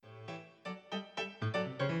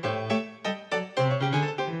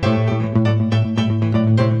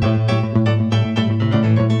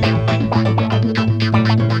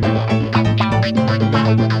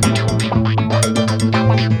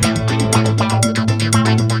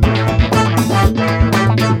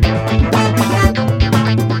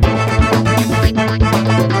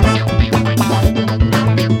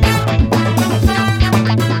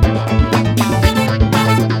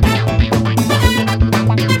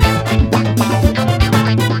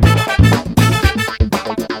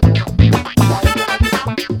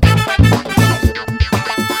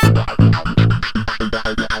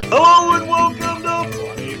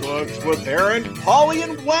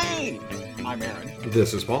I'm Aaron.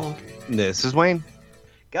 This is Paul. This is Wayne.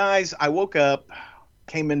 Guys, I woke up,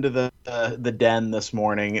 came into the den this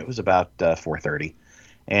morning. It was about 4:30,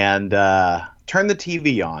 and turned the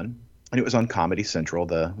TV on, and it was on Comedy Central.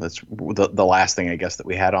 That's the last thing I guess that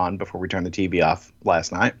we had on before we turned the TV off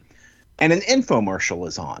last night. And an infomercial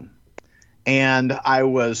is on. And I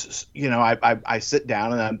was, I sit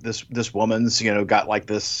down and this woman's, got like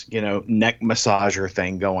this, neck massager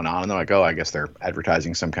thing going on. And they're like, oh, I guess they're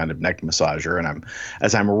advertising some kind of neck massager. And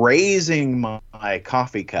as I'm raising my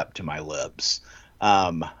coffee cup to my lips,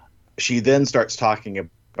 she then starts talking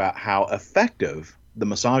about how effective the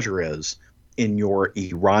massager is in your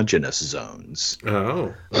erogenous zones.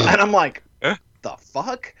 Oh. And I'm like, the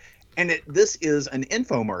fuck? And this is an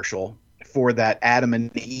infomercial for that Adam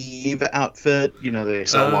and Eve outfit, they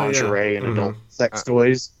sell lingerie and adult sex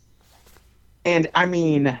toys. And I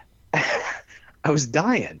mean, I was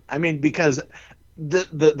dying. I mean, because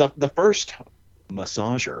the first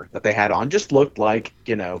massager that they had on just looked like,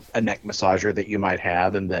 a neck massager that you might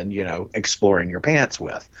have and then, exploring your pants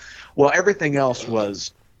with. Well, everything else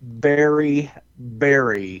was very,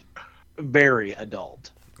 very, very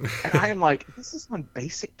adult. And I am like, this is on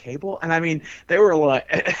basic cable? And I mean, they were like,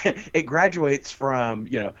 it graduates from,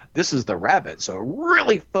 this is the rabbit, so it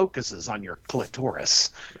really focuses on your clitoris.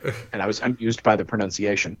 And I'm used by the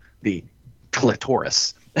pronunciation, the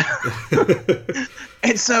clitoris.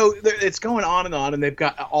 And so it's going on, and they've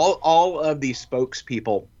got all of these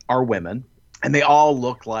spokespeople are women. And they all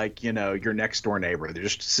look like, your next door neighbor. They're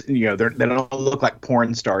just, they don't look like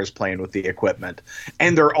porn stars playing with the equipment.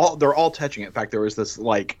 And they're all touching it. In fact, there was this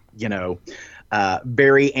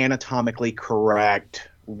very anatomically correct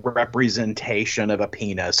representation of a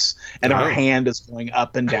penis, and our hand is going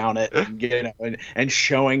up and down it, and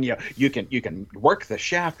showing you can work the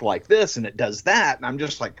shaft like this, and it does that. And I'm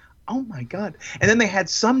just like, oh my God. And then they had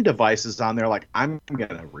some devices on there like, I'm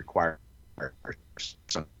gonna require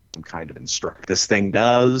some kind of instruct this thing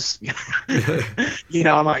does.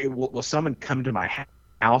 I'm like, will someone come to my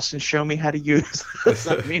house and show me how to use this?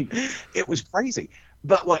 I mean, it was crazy.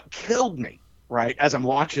 But what killed me, right, as I'm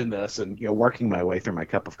watching this and working my way through my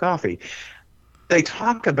cup of coffee, they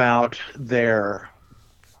talk about their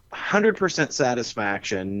 100%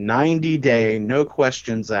 satisfaction, 90-day, no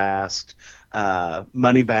questions asked,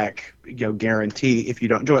 money back, guarantee. If you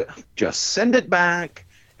don't enjoy it, just send it back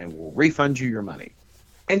and we'll refund you your money.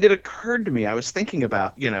 And it occurred to me, I was thinking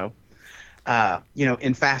about, in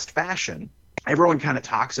fast fashion, everyone kind of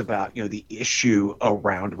talks about, the issue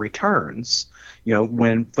around returns.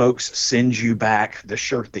 When folks send you back the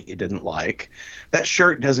shirt that you didn't like, that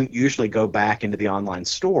shirt doesn't usually go back into the online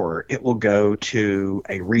store. It will go to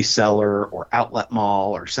a reseller or outlet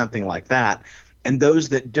mall or something like that. And those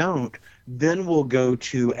that don't then will go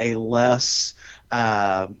to a less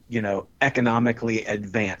economically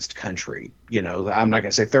advanced country. I'm not going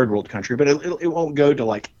to say third world country, but it won't go to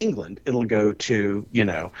like England. It'll go to,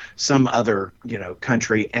 some other,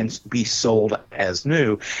 country and be sold as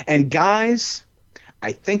new. And guys,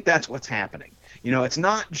 I think that's what's happening. It's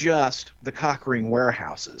not just the cock-ring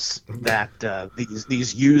warehouses that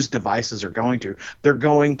these used devices are going to. They're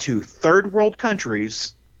going to third world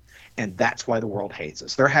countries, and that's why the world hates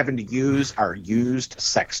us. They're having to use our used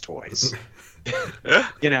sex toys.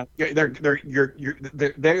 They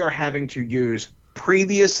are having to use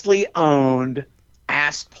previously owned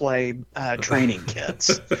ass play training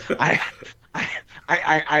kits. I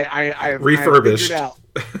refurbished.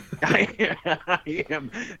 I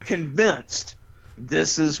am convinced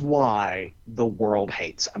this is why the world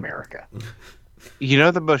hates America.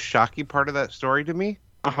 The most shocking part of that story to me?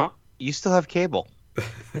 You still have cable.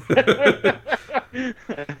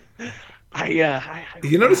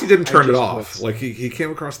 You notice he didn't turn it off. Like he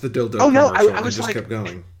came across the dildo. Oh no, I was was just like, kept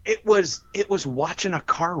going. It was watching a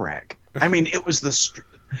car wreck. I mean, it was the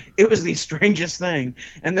strangest thing.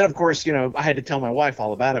 And then of course, I had to tell my wife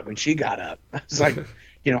all about it when she got up. I was like,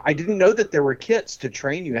 I didn't know that there were kits to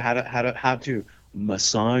train you how to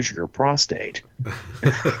massage your prostate.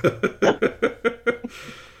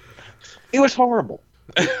 It was horrible.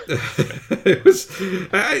 It was,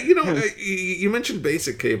 you mentioned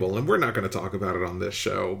basic cable, and we're not going to talk about it on this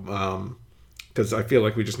show because I feel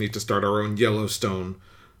like we just need to start our own Yellowstone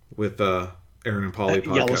with Aaron and Polly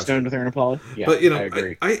podcast. Yellowstone with Aaron and Polly. Yeah, but I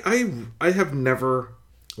agree. I have never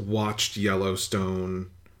watched Yellowstone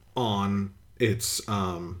on its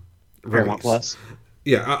Paramount Plus.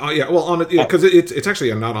 Yeah. Well, on it because it's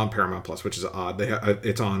actually not on Paramount Plus, which is odd.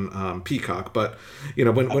 It's on Peacock. But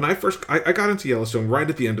when I first I got into Yellowstone right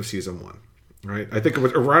at the end of season 1, right? I think it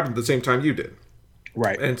was right at the same time you did,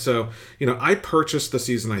 right? And so I purchased the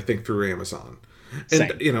season I think through Amazon,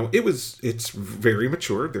 And it's very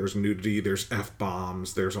mature. There's nudity, there's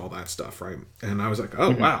F-bombs, there's all that stuff, right? And I was like,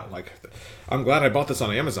 oh wow, like I'm glad I bought this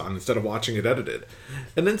on Amazon instead of watching it edited.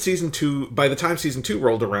 And then by the time season 2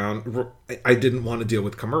 rolled around, I didn't want to deal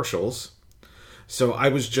with commercials. So I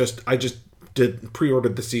just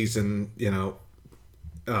pre-ordered the season,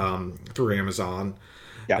 through Amazon.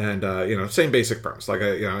 Yeah. And same basic premise,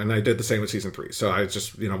 and I did the same with season 3. So I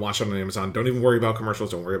just watch it on Amazon. Don't even worry about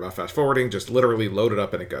commercials. Don't worry about fast forwarding. Just literally load it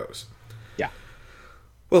up and it goes. Yeah.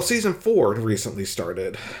 Well, season 4 recently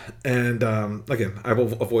started, and again, I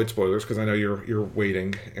will avoid spoilers because I know you're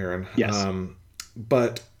waiting, Aaron. Yes.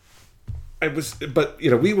 But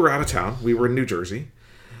we were out of town. We were in New Jersey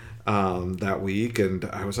that week, and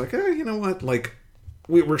I was like, you know what, like.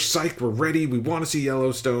 We're psyched. We're ready. We want to see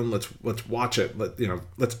Yellowstone. Let's watch it.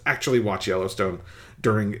 Let's actually watch Yellowstone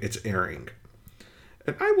during its airing.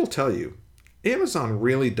 And I will tell you, Amazon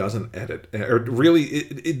really doesn't edit, or really,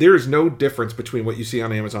 there is no difference between what you see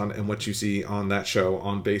on Amazon and what you see on that show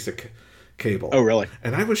on basic cable. Oh, really?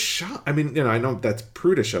 And I was shocked. I mean, I know that's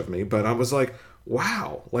prudish of me, but I was like,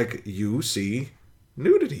 wow, like you see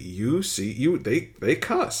nudity, they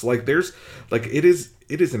cuss, like there's like it is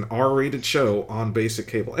an R-rated show on basic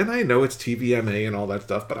cable. And I know it's TVMA and all that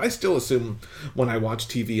stuff, but I still assume when I watch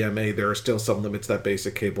TVMA there are still some limits that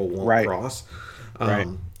basic cable won't cross. Right.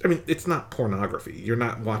 I mean, it's not pornography. You're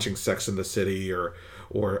not watching Sex in the City or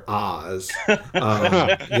Oz.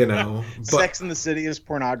 But Sex in the City is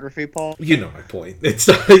pornography, Paul. You know my point. It's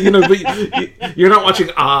but you're not watching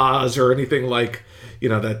Oz or anything like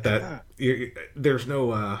there's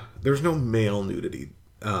no male nudity.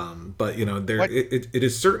 But it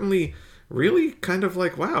is certainly really kind of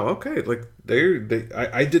like, wow, okay, like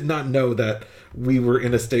I did not know that we were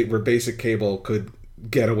in a state where basic cable could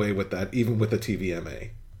get away with that, even with a TVMA.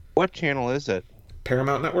 What channel is it?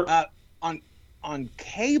 Paramount Network. On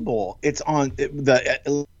cable, it's on at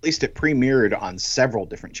least it premiered on several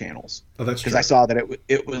different channels. Oh, that's true. Because I saw that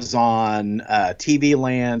it was on TV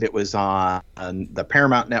Land, it was on the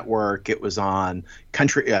Paramount Network, it was on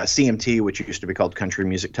Country CMT, which used to be called Country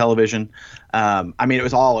Music Television. I mean, it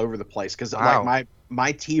was all over the place because like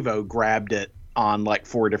my TiVo grabbed it on like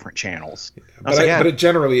 4 different channels. But it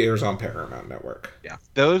generally airs on Paramount Network. Yeah,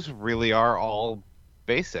 those really are all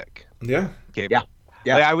basic. Yeah. Cable. Yeah.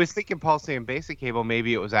 Yeah, I was thinking Paul saying basic cable.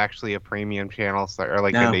 Maybe it was actually a premium channel, or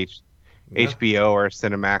like an HBO or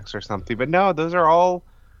Cinemax or something. But no, those are all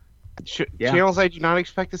channels I do not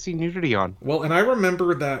expect to see nudity on. Well, and I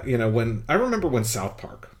remember that when South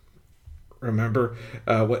Park. Remember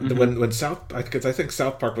when South? Because I think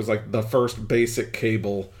South Park was like the first basic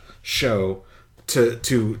cable show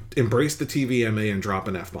to embrace the TVMA and drop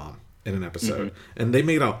an F-bomb in an episode, and they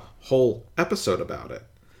made a whole episode about it.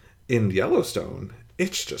 In Yellowstone,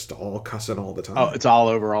 it's just all cussing all the time. Oh, it's all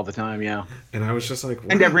over all the time, yeah. And I was just like, wow.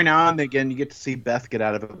 And every now and again, you get to see Beth get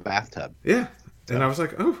out of a bathtub. Yeah. And I was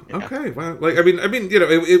like, oh, okay. Wow. Like, I mean,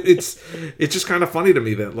 it's just kind of funny to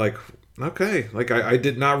me that, like, okay, like I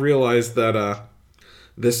did not realize that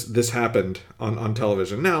this happened on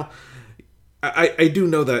television. Now, I do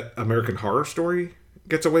know that American Horror Story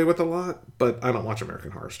gets away with a lot, but I don't watch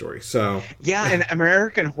American Horror Story, so yeah. And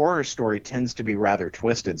American Horror Story tends to be rather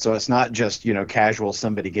twisted, so it's not just casual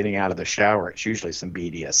somebody getting out of the shower. It's usually some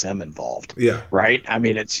BDSM involved. Yeah, right. I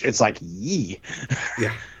mean, it's like yeah.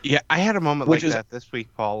 I had a moment that this week,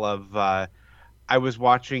 Paul. Of I was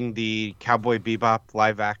watching the Cowboy Bebop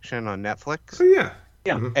live action on Netflix. Oh yeah,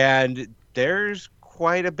 and there's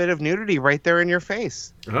quite a bit of nudity right there in your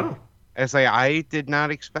face. Oh, it's like I did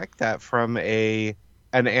not expect that from an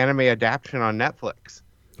anime adaptation on Netflix.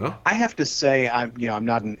 Oh. I have to say, I'm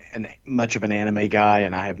not much of an anime guy,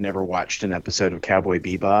 and I have never watched an episode of Cowboy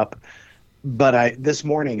Bebop. But this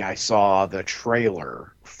morning I saw the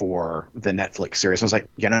trailer for the Netflix series. I was like,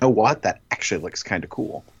 you know what? That actually looks kind of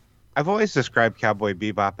cool. I've always described Cowboy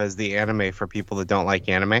Bebop as the anime for people that don't like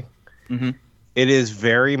anime. Mm-hmm. It is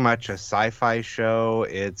very much a sci-fi show.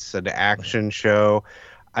 It's an action show.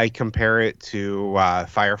 I compare it to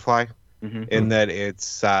Firefly. Mm-hmm. In that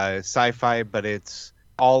it's sci-fi, but it's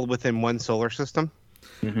all within one solar system.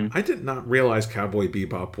 Mm-hmm. I did not realize Cowboy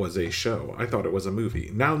Bebop was a show. I thought it was a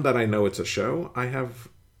movie. Now that I know it's a show, I have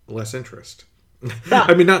less interest.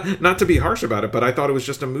 I mean, not to be harsh about it, but I thought it was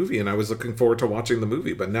just a movie, and I was looking forward to watching the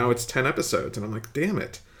movie. But now it's 10 episodes, and I'm like, damn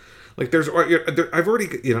it! Like, I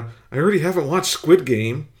already haven't watched Squid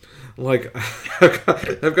Game. Like,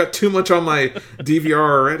 I've got too much on my DVR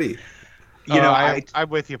already. I'm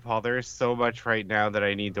with you, Paul. There is so much right now that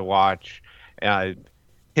I need to watch.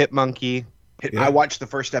 Hit Monkey. I watched the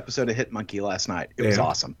first episode of Hit Monkey last night. It was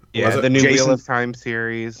awesome. Yeah, the new Wheel of Time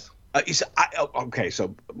series. Okay,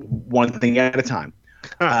 so one thing at a time.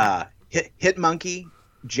 Hit Monkey,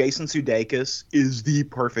 Jason Sudeikis is the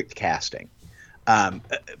perfect casting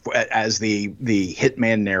as the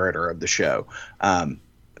hitman narrator of the show.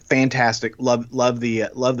 Fantastic. Love the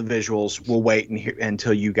visuals. We'll wait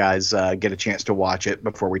until you guys get a chance to watch it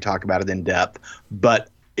before we talk about it in depth. But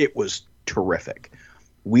it was terrific.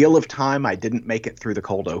 Wheel of Time, I didn't make it through the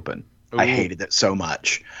cold open. Ooh. I hated it so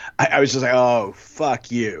much. I was just like, oh,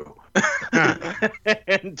 fuck you.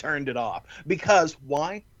 And turned it off. Because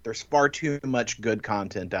why? There's far too much good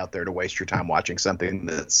content out there to waste your time watching something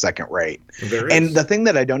that's second rate. And the thing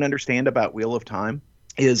that I don't understand about Wheel of Time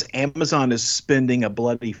is Amazon is spending a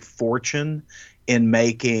bloody fortune in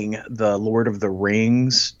making the Lord of the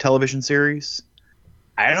Rings television series.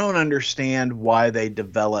 I don't understand why they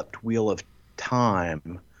developed Wheel of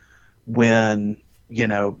Time when,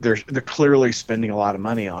 they're clearly spending a lot of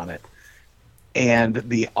money on it. And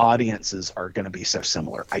the audiences are going to be so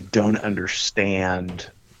similar. I don't understand.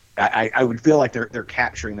 I would feel like they're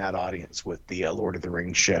capturing that audience with the Lord of the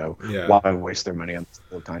Rings show. Yeah. Why waste their money on this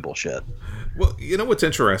little time bullshit? Well, what's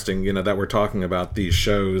interesting, that we're talking about these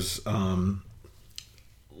shows. I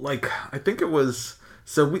think it was.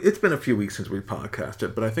 So it's been a few weeks since we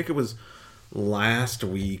podcasted, but I think it was last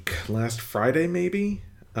Friday, maybe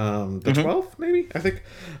the 12th, maybe I think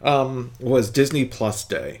was Disney Plus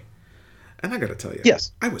Day. And I got to tell you,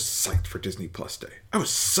 yes, I was psyched for Disney Plus Day. I was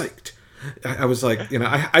psyched. I was like,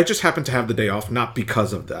 I just happened to have the day off, not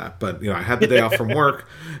because of that, but, I had the day off from work,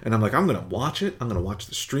 and I'm like, I'm going to watch it. I'm going to watch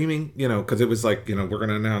the streaming, because it was like, we're going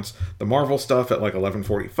to announce the Marvel stuff at like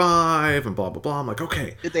 11:45 and blah, blah, blah. I'm like,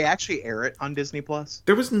 okay. Did they actually air it on Disney Plus?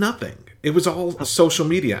 There was nothing. It was all social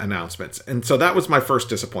media announcements. And so that was my first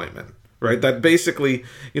disappointment. Right, that basically,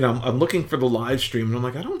 I'm looking for the live stream, and I'm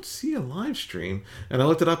like, I don't see a live stream. And I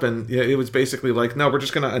looked it up, and it was basically like, no, we're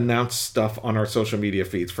just going to announce stuff on our social media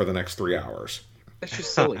feeds for the next 3 hours. That's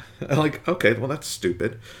just silly. I'm like, okay, well, that's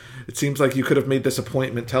stupid. It seems like you could have made this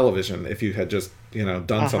appointment television if you had just,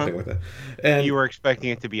 done something with it. And you were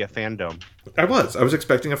expecting it to be a fandom. I was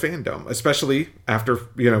expecting a fandom, especially after,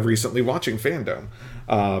 recently watching Fandom.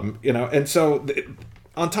 And so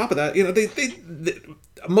on top of that, they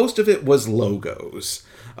most of it was logos.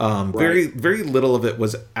 Right. Very, very little of it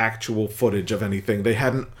was actual footage of anything. They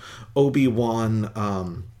had an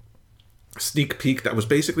Obi-Wan sneak peek that was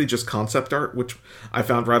basically just concept art, which I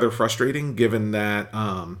found rather frustrating, given that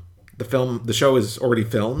the show is already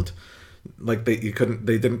filmed. Like they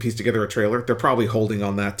didn't piece together a trailer. They're probably holding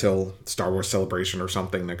on that till Star Wars Celebration or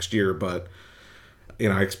something next year, but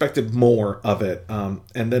I expected more of it. And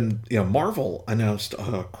then, Marvel announced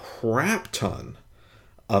a crap ton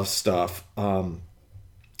of stuff,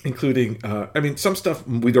 including, some stuff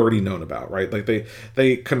we'd already known about, right? Like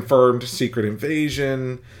they confirmed Secret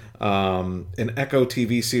Invasion, an Echo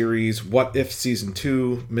TV series, What If Season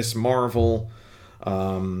 2, Miss Marvel.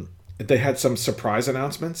 They had some surprise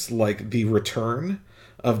announcements, like the return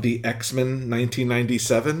of the X-Men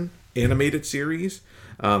 1997 animated series.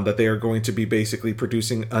 That they are going to be basically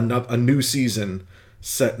producing a new season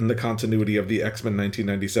set in the continuity of the X-Men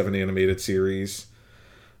 1997 animated series.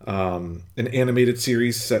 An animated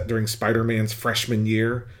series set during Spider-Man's freshman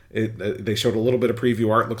year. They showed a little bit of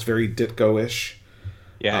preview art. Looks very Ditko-ish.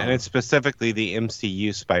 Yeah, and it's specifically the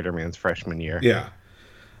MCU Spider-Man's freshman year. Yeah.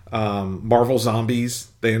 Marvel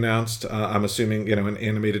Zombies, they announced. I'm assuming, an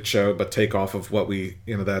animated show, but take off of what we,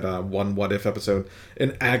 that one What If episode.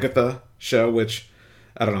 An Agatha show, which...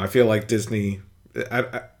 I don't know. I feel like Disney.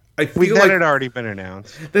 I feel that had already been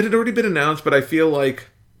announced. That had already been announced, but I feel like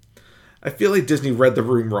Disney read the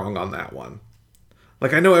room wrong on that one.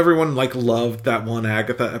 Like, I know everyone loved that one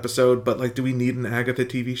Agatha episode, but do we need an Agatha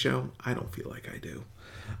TV show? I don't feel like I do.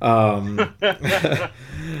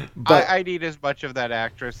 But I need as much of that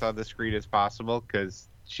actress on the screen as possible because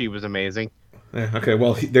she was amazing. Okay,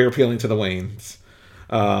 well, they're appealing to the Waynes.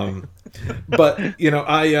 But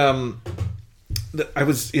I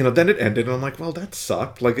was, then it ended, and I'm like, well, that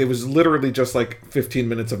sucked. It was literally just 15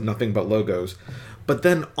 minutes of nothing but logos. But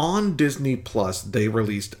then on Disney Plus, they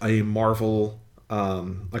released a Marvel, a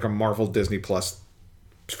Marvel Disney Plus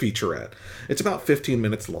featurette. It's about 15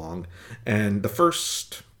 minutes long, and the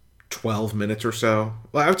first 12 minutes or so,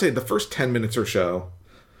 well, I would say the first 10 minutes or so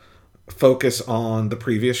focus on the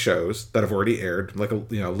previous shows that have already aired,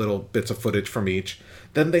 little bits of footage from each.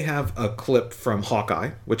 Then they have a clip from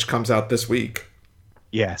Hawkeye, which comes out this week.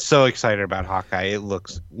 Yeah, so excited about Hawkeye. It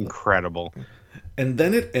looks incredible. And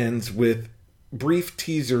then it ends with brief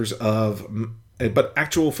teasers of but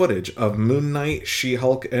actual footage of Moon Knight,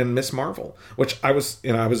 She-Hulk, and Miss Marvel, which I was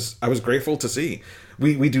grateful to see.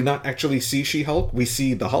 We do not actually see She-Hulk. We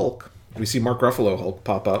see the Hulk. We see Mark Ruffalo Hulk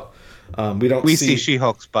pop up. We see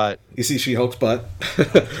She-Hulk's butt. You see She-Hulk's butt.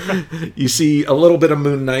 You see a little bit of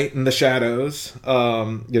Moon Knight in the shadows.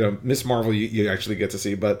 Miss Marvel you actually get to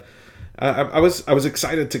see, but I was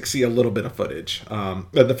excited to see a little bit of footage.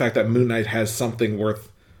 The fact that Moon Knight has something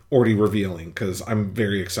worth already revealing, because I'm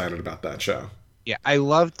very excited about that show. Yeah, I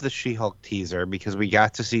loved the She-Hulk teaser because we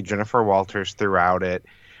got to see Jennifer Walters throughout it.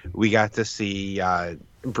 We got to see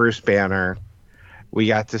Bruce Banner. We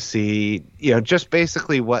got to see, just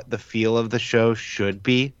basically what the feel of the show should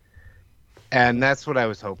be. And that's what I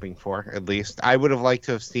was hoping for, at least. I would have liked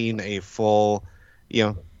to have seen a full,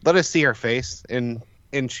 let us see her face in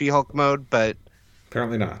She-Hulk mode, but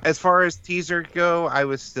apparently not. As far as teaser go, I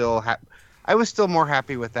was still more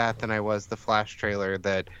happy with that than I was the Flash trailer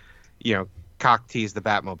that, cock teased the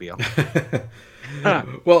Batmobile.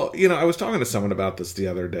 Well, I was talking to someone about this the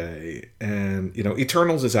other day, and,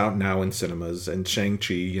 Eternals is out now in cinemas, and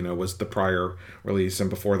Shang-Chi, was the prior release, and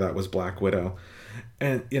before that was Black Widow.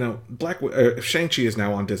 And, Shang-Chi is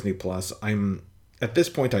now on Disney+. At this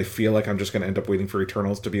point, I feel like I'm just going to end up waiting for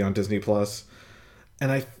Eternals to be on Disney+.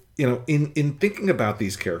 And in thinking about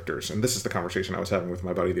these characters, and this is the conversation I was having with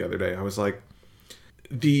my buddy the other day, I was like,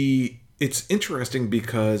 it's interesting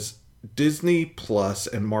because Disney Plus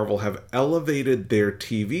and Marvel have elevated their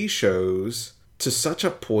TV shows to such a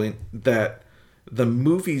point that the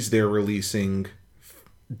movies they're releasing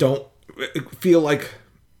don't feel like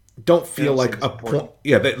a point.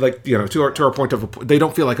 Yeah, to our point of they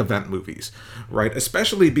don't feel like event movies, right?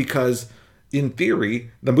 Especially because in theory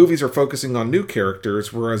the movies are focusing on new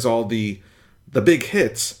characters, whereas all the big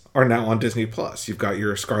hits are now on Disney Plus. You've got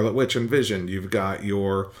your Scarlet Witch and Vision. You've got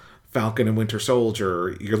your Falcon and Winter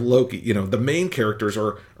Soldier, your Loki. The main characters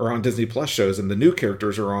are on Disney Plus shows, and the new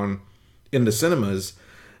characters are in the cinemas.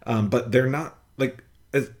 But they're not like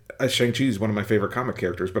Shang-Chi is one of my favorite comic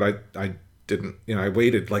characters, but I didn't. I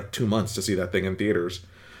waited like 2 months to see that thing in theaters.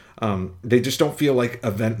 They just don't feel like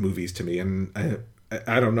event movies to me, and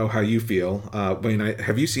I don't know how you feel. Wayne,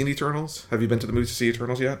 have you seen Eternals? Have you been to the movies to see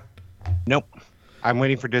Eternals yet? Nope. I'm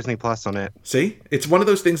waiting for Disney Plus on it. See, it's one of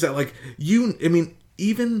those things that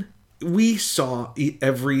even. We saw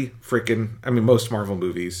every freaking, most Marvel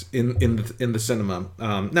movies in the cinema.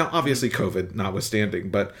 Now, obviously, COVID notwithstanding,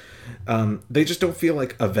 but they just don't feel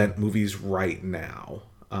like event movies right now.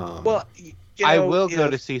 I will go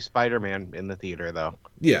to see Spider-Man in the theater, though.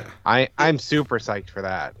 Yeah, I'm super psyched for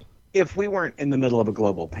that. If we weren't in the middle of a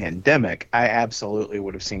global pandemic, I absolutely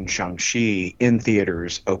would have seen Shang-Chi in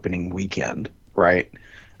theaters opening weekend, right?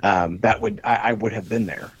 I would have been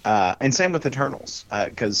there. And same with Eternals,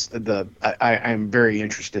 because I'm very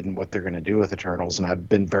interested in what they're going to do with Eternals, and I've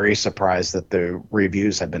been very surprised that the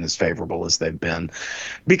reviews have been as favorable as they've been,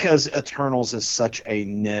 because Eternals is such a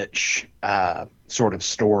niche sort of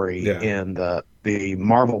story in the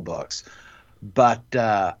Marvel books. But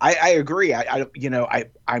I agree.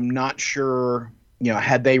 I'm not sure.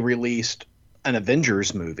 Had they released an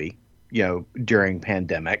Avengers movie, during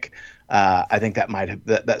pandemic, I think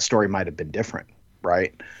that story might have been different,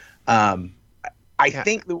 right? I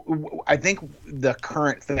think the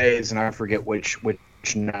current phase, and I forget which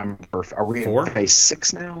number. Are we 4? In phase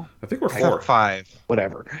 6 now? I think we're 4. 5.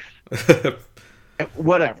 Whatever. But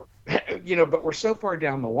we're so far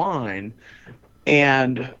down the line,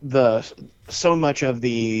 and so much of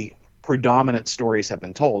the predominant stories have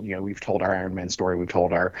been told. We've told our Iron Man story, we've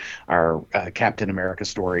told our Captain America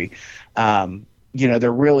story.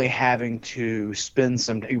 They're really having to spend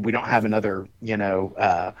some. We don't have another,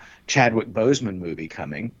 Chadwick Boseman movie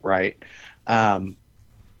coming, right?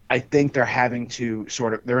 I think they're having to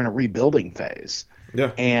they're in a rebuilding phase.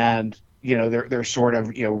 Yeah. And they're sort of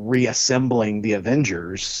reassembling the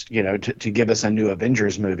Avengers, to give us a new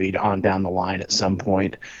Avengers movie on down the line at some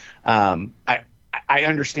point. I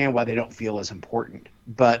understand why they don't feel as important,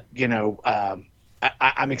 but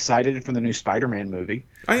I'm excited for the new Spider-Man movie.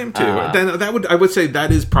 I am too. I would say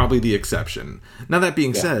that is probably the exception. Now, that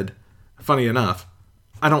being said, funny enough,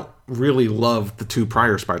 I don't really love the 2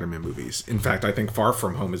 prior Spider-Man movies. In fact, I think Far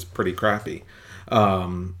From Home is pretty crappy.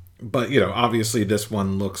 But obviously this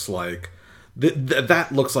one looks like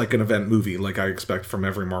that looks like an event movie, like I expect from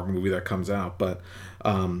every Marvel movie that comes out. But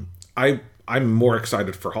I'm more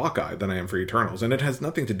excited for Hawkeye than I am for Eternals, and it has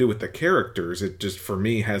nothing to do with the characters. It just, for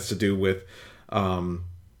me, has to do with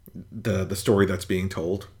the story that's being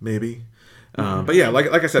told, maybe. But yeah,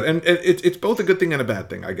 like I said, and it's both a good thing and a bad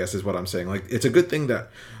thing, I guess, is what I'm saying. Like, it's a good thing that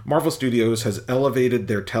Marvel Studios has elevated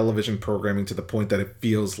their television programming to the point that it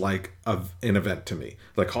feels like an event to me.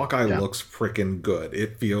 Like, Hawkeye looks freaking good.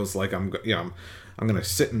 It feels like I'm gonna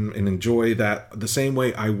sit and enjoy that the same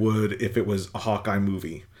way I would if it was a Hawkeye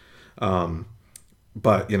movie.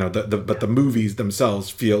 But the movies themselves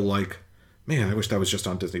feel like, man, I wish that was just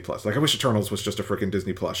on Disney Plus. Like, I wish Eternals was just a freaking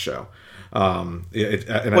Disney Plus show.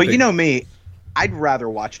 You know me, I'd rather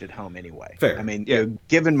watch it at home anyway. Fair. I mean,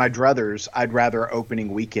 given my druthers, I'd rather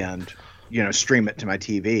opening weekend, stream it to my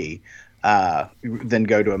TV than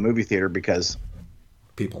go to a movie theater because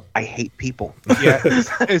people. I hate people. Yeah,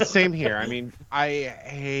 it's same here. I mean, I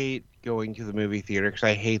hate going to the movie theater because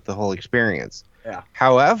I hate the whole experience. Yeah.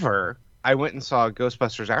 However, I went and saw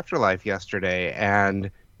Ghostbusters Afterlife yesterday, and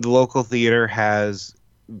the local theater has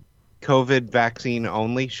COVID vaccine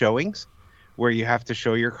only showings where you have to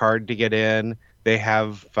show your card to get in. They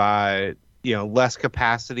have less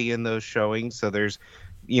capacity in those showings, so there's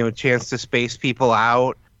chance to space people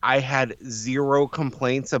out. I had zero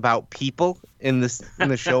complaints about people in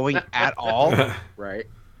the showing at all. Right.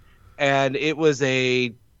 And it was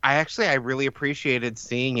I really appreciated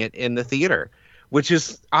seeing it in the theater, which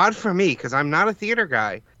is odd for me because I'm not a theater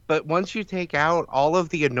guy. But once you take out all of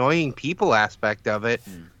the annoying people aspect of it,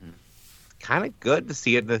 kind of good to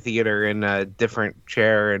see it in the theater in a different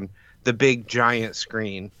chair and the big giant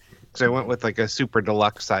screen. Because I went with like a super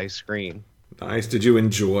deluxe size screen. Nice. Did you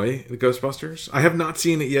enjoy the Ghostbusters? I have not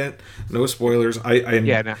seen it yet. No spoilers.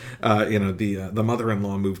 The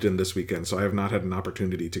mother-in-law moved in this weekend, so I have not had an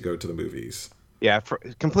opportunity to go to the movies. Yeah,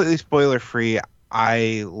 completely spoiler-free.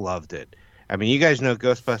 I loved it. I mean, you guys know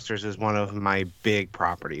Ghostbusters is one of my big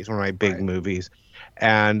properties, one of my big movies.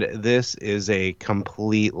 And this is a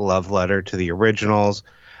complete love letter to the originals.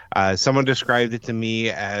 Someone described it to me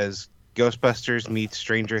as Ghostbusters meets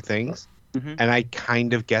Stranger Things. Mm-hmm. And I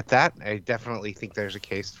kind of get that. I definitely think there's a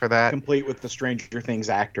case for that. Complete with the Stranger Things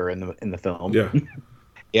actor in the film. Yeah.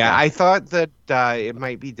 Yeah, I thought that it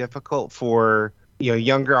might be difficult for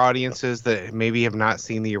younger audiences that maybe have not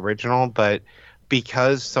seen the original, but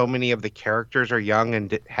because so many of the characters are young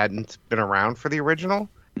and hadn't been around for the original,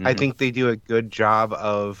 I think they do a good job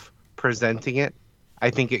of presenting it. I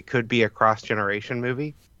think it could be a cross-generation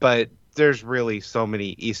movie, but there's really so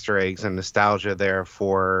many Easter eggs and nostalgia there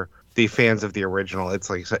for the fans of the original. It's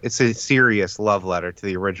a serious love letter to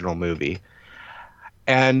the original movie.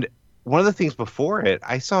 And one of the things before it,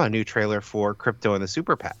 I saw a new trailer for Crypto and the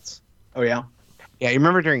Super Pets. Oh, yeah? Yeah, you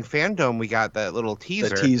remember during Fandom we got that little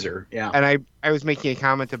teaser. The teaser, yeah. And I was making a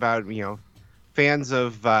comment about, fans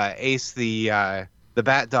of Ace the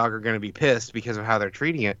Bat Dog are going to be pissed because of how they're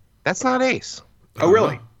treating it. That's not Ace. Oh,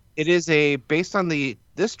 really? It is based on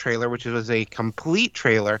this trailer, which was a complete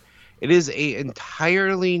trailer. It is a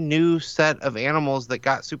entirely new set of animals that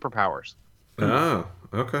got superpowers. Oh,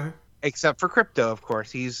 okay. Except for Crypto, of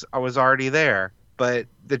course. I was already there. But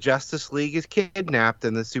the Justice League is kidnapped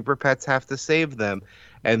and the Super Pets have to save them.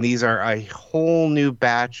 And these are a whole new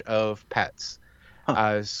batch of pets.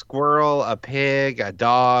 A squirrel, a pig, a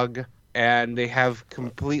dog. And they have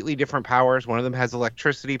completely different powers. One of them has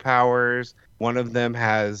electricity powers. One of them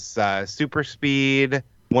has super speed.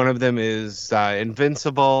 One of them is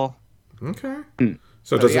invincible. Okay.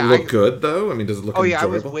 So does it look good, though? I mean, does it look enjoyable? I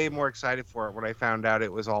was way more excited for it when I found out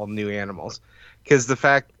it was all new animals. Because the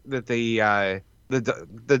fact that the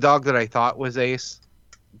dog that I thought was Ace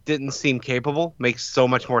didn't seem capable makes so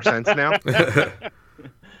much more sense now.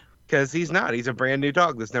 Because he's not. He's a brand new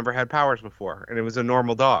dog that's never had powers before. And it was a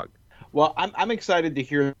normal dog. Well, I'm excited to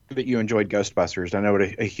hear that you enjoyed Ghostbusters. I know what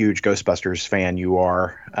a huge Ghostbusters fan you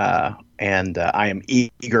are, and I am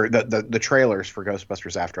eager. The trailers for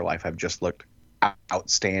Ghostbusters Afterlife have just looked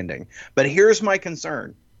outstanding. But here's my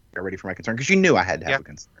concern. Get ready for my concern, because you knew I had to have a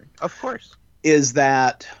concern. Of course. Is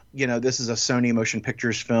that, this is a Sony Motion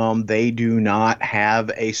Pictures film. They do not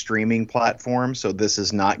have a streaming platform, so this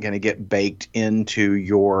is not going to get baked into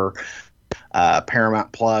your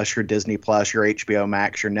Paramount Plus, your Disney Plus, your HBO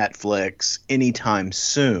Max, your Netflix anytime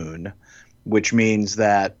soon, which means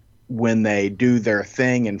that when they do their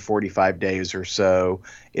thing in 45 days or so,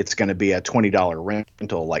 it's going to be a $20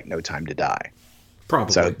 rental like No Time to Die.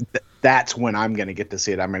 Probably. So that's when I'm going to get to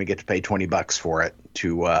see it. I'm going to get to pay $20 for it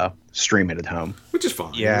to stream it at home, which is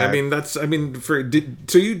fine. Yeah, so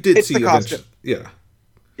you did see it. Yeah.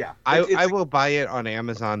 I will buy it on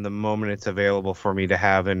Amazon the moment it's available for me to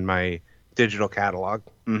have in my digital catalog.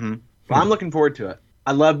 Mm-hmm. Well, I'm looking forward to it.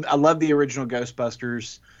 I love the original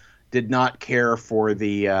Ghostbusters. Did not care for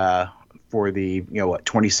the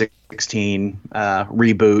 2016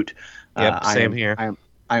 reboot. Yep, same here.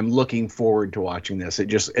 I'm looking forward to watching this.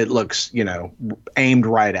 It looks, aimed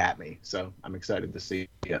right at me. So I'm excited to see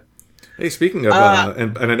it. Hey, speaking of,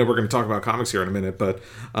 and I know we're going to talk about comics here in a minute, but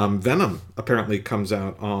Venom apparently comes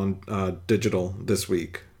out on digital this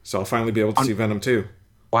week. So I'll finally be able to see Venom 2.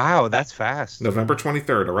 Wow, that's fast. November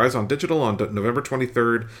 23rd. Arrives on digital on November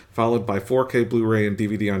 23rd, followed by 4K Blu-ray and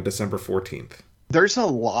DVD on December 14th. There's a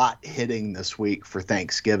lot hitting this week for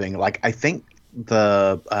Thanksgiving. Like, I think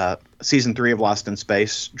the season 3 of Lost in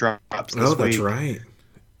Space drops this week. Oh, that's right.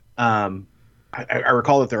 I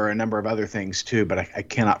recall that there are a number of other things too, but I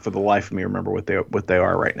cannot for the life of me remember what they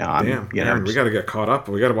are right now. Damn, we got to get caught up.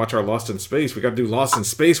 We got to watch our Lost in Space. We got to do Lost in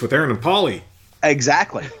Space with Aaron and Paulie.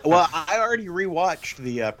 Exactly. Well, I already rewatched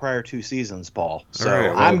the prior 2 seasons, Paul. So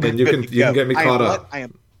right, well, you can get me caught up. I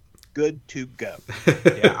am good to go.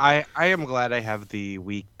 Yeah, I am glad I have the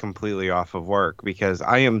week completely off of work because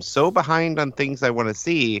I am so behind on things I want to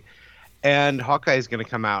see, and Hawkeye is going to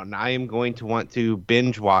come out, and I am going to want to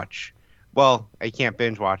binge watch. Well, I can't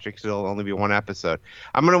binge watch it because it'll only be 1 episode.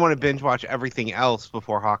 I'm going to want to binge watch everything else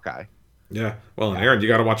before Hawkeye. Yeah. Well, and Aaron, you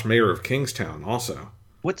got to watch Mayor of Kingstown also.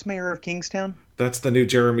 What's Mayor of Kingstown? That's the new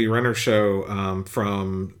Jeremy Renner show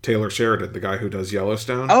from Taylor Sheridan, the guy who does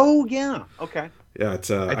Yellowstone. Oh, yeah. Okay. Yeah, it's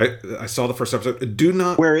I saw the first episode. Do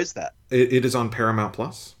not. Where is that? It is on Paramount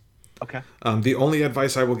Plus. Okay. The only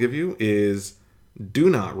advice I will give you is do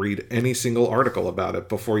not read any single article about it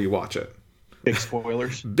before you watch it. Big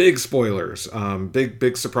spoilers. Big spoilers.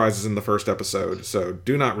 Big surprises in the first episode. So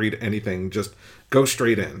do not read anything. Just go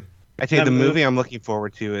straight in. I tell you, the movie I'm looking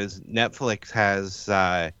forward to is Netflix has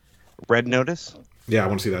Red Notice. Yeah, I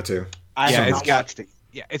want to see that too. I have not watched it.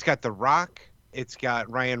 Yeah, it's got The Rock, it's got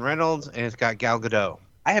Ryan Reynolds, and it's got Gal Gadot.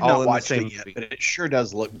 I have not watched it yet, but it sure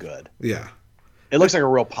does look good. Yeah. It looks like a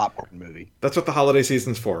real popcorn movie. That's what the holiday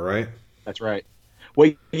season's for, right? That's right.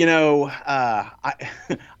 Well,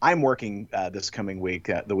 I'm working this coming week,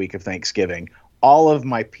 the week of Thanksgiving. All of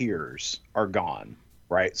my peers are gone,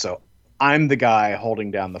 right? So I'm the guy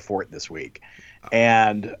holding down the fort this week.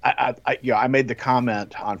 And I made the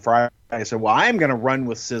comment on Friday. I said, well, I'm going to run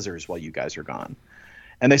with scissors while you guys are gone.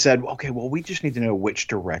 And they said, okay, well, we just need to know which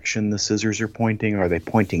direction the scissors are pointing. Are they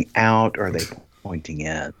pointing out or are they pointing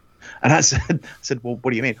in? And I said, well,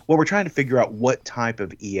 what do you mean? Well, we're trying to figure out what type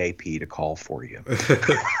of EAP to call for you.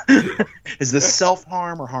 Is this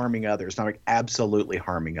self-harm or harming others? And I'm like, absolutely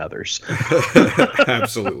harming others.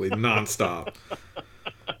 Absolutely, nonstop.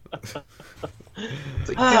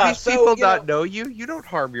 Like, do these people not know you? You don't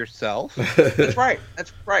harm yourself. That's right.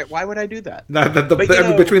 Why would I do that?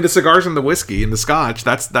 Between the cigars and the whiskey and the scotch,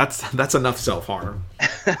 that's enough self-harm.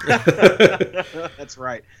 That's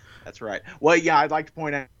right. Well, yeah, I'd like to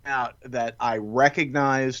point out that I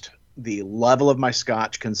recognized the level of my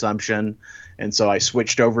scotch consumption, and so I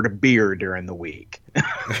switched over to beer during the week.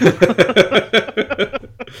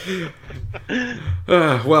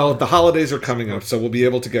 Well, the holidays are coming up, so we'll be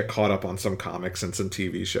able to get caught up on some comics and some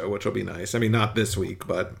TV show, which will be nice. I mean, not this week,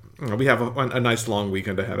 but we have a nice long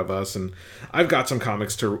weekend ahead of us, and I've got some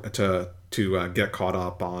comics to get caught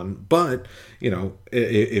up on. But,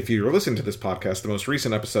 if you're listening to this podcast, the most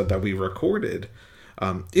recent episode that we recorded,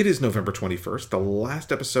 it is November 21st. The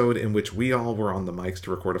last episode in which we all were on the mics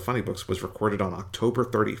to record a Funny Books was recorded on October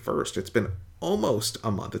 31st. It's been almost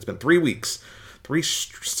a month. It's been 3 weeks. 3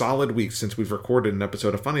 solid weeks since we've recorded an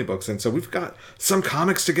episode of Funny Books. And so we've got some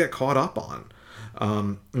comics to get caught up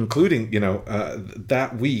on, including,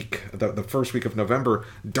 that week, the first week of November,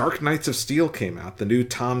 Dark Knights of Steel came out. The new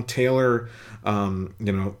Tom Taylor,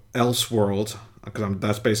 Elseworld, because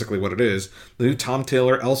that's basically what it is. The new Tom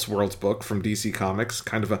Taylor Elseworlds book from DC Comics,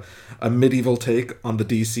 kind of a medieval take on the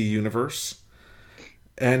DC universe.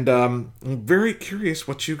 And I'm very curious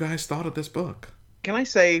what you guys thought of this book. Can I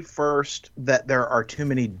say first that there are too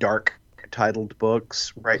many dark titled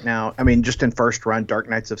books right now? I mean, just in first run, Dark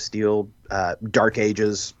Knights of Steel, Dark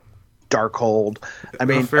Ages, Darkhold. I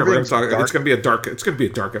mean, it's going to be a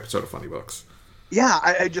dark episode of Funny Books. Yeah,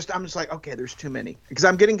 I'm just like, okay, there's too many, because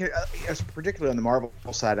I'm getting, particularly on the Marvel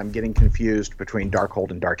side, I'm getting confused between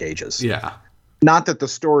Darkhold and Dark Ages. Yeah. Not that the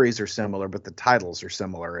stories are similar, but the titles are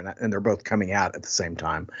similar, and they're both coming out at the same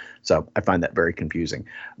time. So I find that very confusing.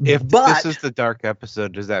 If this is the dark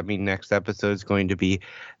episode, does that mean next episode is going to be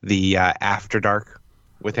the After Dark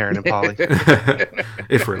with Aaron and Polly?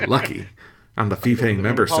 If we're lucky, on the fee-paying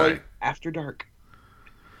member site. After Dark.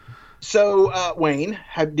 So, Wayne,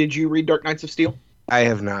 did you read Dark Knights of Steel? I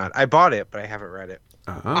have not. I bought it, but I haven't read it.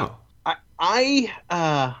 Oh. I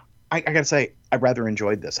gotta say, I rather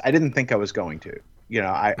enjoyed this. I didn't think I was going to.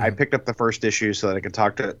 I picked up the first issue so that I could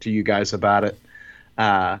talk to you guys about it,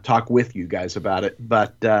 talk with you guys about it.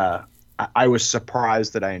 But I was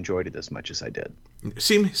surprised that I enjoyed it as much as I did.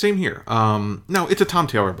 Same here. No, it's a Tom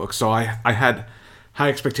Taylor book, so I had high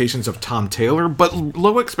expectations of Tom Taylor, but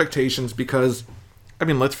low expectations because, I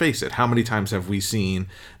mean, let's face it, how many times have we seen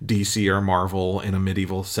DC or Marvel in a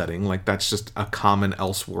medieval setting? Like, that's just a common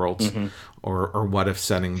Elseworlds or What If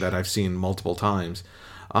setting that I've seen multiple times.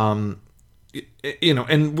 You know,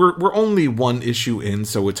 and we're only one issue in,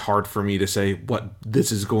 so it's hard for me to say what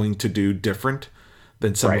this is going to do different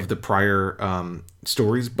than some of the prior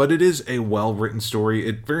stories, but it is a well-written story.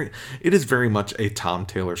 It is very much a Tom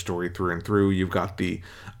Taylor story through and through. You've got the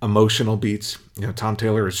emotional beats. You know, Tom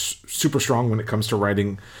Taylor is super strong when it comes to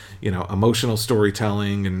writing, you know, emotional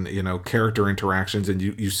storytelling and, you know, character interactions, and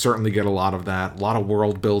you certainly get a lot of that, a lot of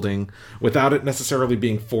world building without it necessarily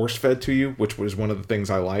being force-fed to you, which was one of the things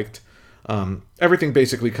I liked. Everything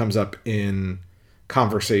basically comes up in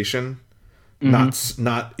conversation,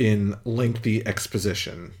 not in lengthy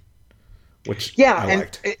exposition, which I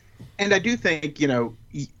liked. And I do think, you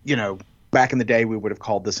know, back in the day we would have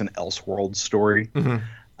called this an Elseworlds story.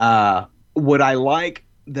 What I like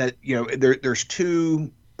that, you know, there's two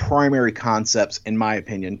primary concepts in my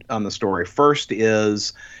opinion on the story. First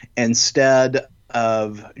is, instead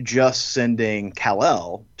of just sending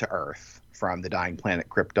Kal-El to Earth from the dying planet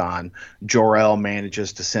Krypton, Jor-El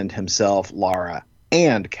manages to send himself, Lara,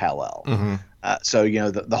 and Kal-El. So, you know,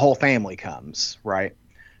 the whole family comes, right?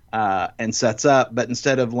 And sets up, but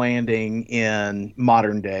instead of landing in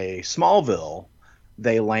modern day Smallville,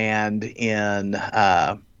 they land in,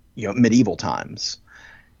 you know, medieval times.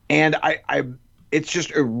 And it's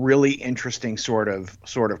just a really interesting sort of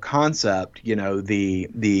concept, you know,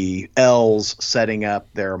 the L's setting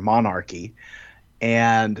up their monarchy.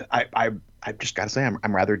 And I've just got to say,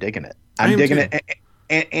 I'm rather digging it. I'm digging it.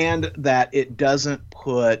 And that it doesn't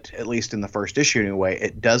put, at least in the first issue anyway,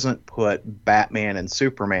 it doesn't put Batman and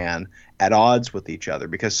Superman at odds with each other.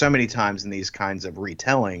 Because so many times in these kinds of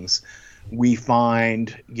retellings, we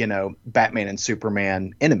find, you know, Batman and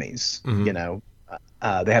Superman enemies. You know,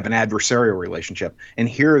 they have an adversarial relationship. And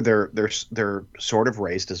here they're sort of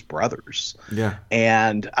raised as brothers. Yeah.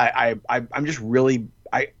 And I'm just really,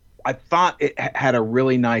 I thought it had a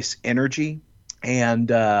really nice energy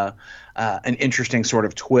and an interesting sort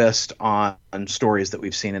of twist on stories that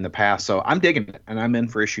we've seen in the past. So I'm digging it, and I'm in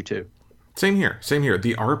for issue 2. Same here.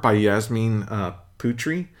 The art by Yasmin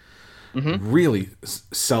Putri really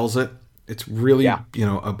sells it. It's really, you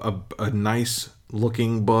know, a nice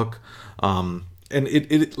looking book. And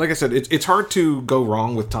it like I said, it's hard to go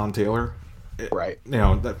wrong with Tom Taylor. Right. You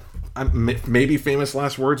know, that maybe famous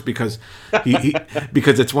last words because he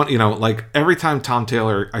because it's one, you know, like every time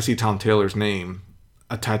I see Tom Taylor's name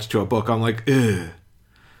attached to a book, I'm like, ugh.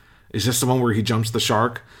 Is this the one where he jumps the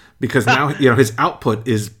shark? Because now, you know, his output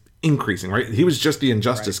is increasing, right? He was just the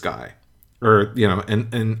Injustice guy, or, you know,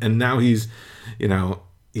 and now he's, you know,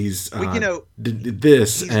 he's well, you know,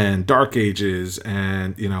 this and Dark Ages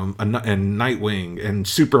and, you know, and Nightwing and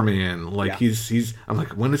Superman. Like he's I'm like,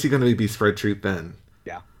 when is he going to be Spread Truth then?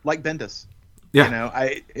 Yeah, like Bendis. Yeah, you know,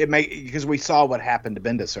 because we saw what happened to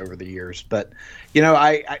Bendis over the years, but you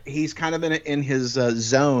know, he's kind of in his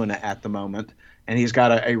zone at the moment, and he's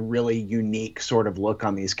got a really unique sort of look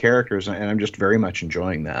on these characters, and I'm just very much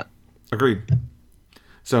enjoying that. Agreed.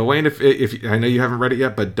 So Wayne, if I know you haven't read it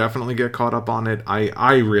yet, but definitely get caught up on it.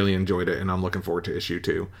 I really enjoyed it, and I'm looking forward to issue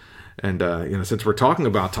 2. And you know, since we're talking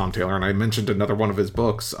about Tom Taylor, and I mentioned another one of his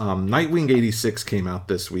books, Nightwing 86 came out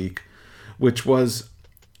this week, which was,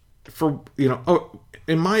 for, you know,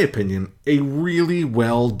 in my opinion, a really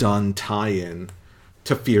well done tie-in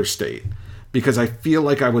to Fear State, because I feel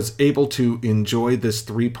like I was able to enjoy this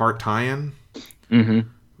 3-part tie-in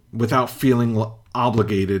without feeling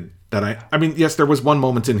obligated. That I mean, yes, there was one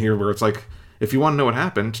moment in here where it's like, if you want to know what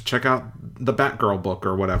happened, check out the Batgirl book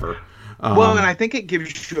or whatever. Well, and I think it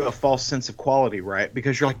gives you a false sense of quality, right?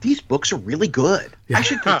 Because you're like, these books are really good. Yeah. I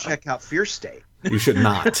should go check out Fear State. You should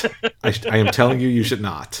not. I am telling you, you should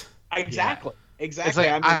not. Exactly. Exactly.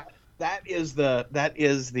 Like, I mean, that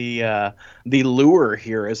is the lure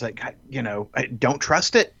here. Is like, you know, don't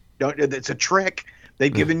trust it. It's a trick.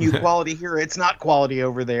 They've given you quality here. It's not quality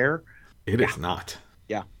over there. It is not.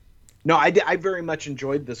 Yeah. No, I very much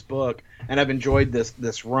enjoyed this book, and I've enjoyed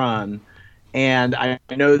this run. And I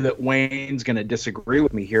know that Wayne's going to disagree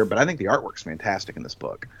with me here, but I think the artwork's fantastic in this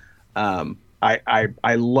book.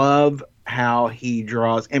 I love how he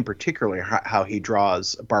draws, and particularly how he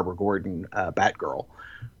draws Barbara Gordon, Batgirl.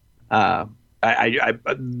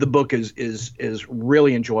 The book is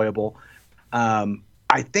really enjoyable.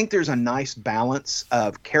 I think there's a nice balance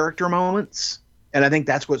of character moments, and I think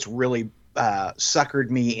that's what's really suckered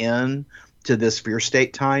me in to this Fear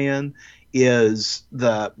State tie-in is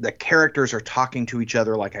the characters are talking to each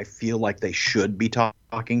other like I feel like they should be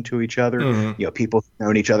talking to each other. Mm-hmm. People who've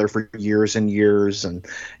known each other for years and years, and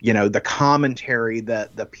the commentary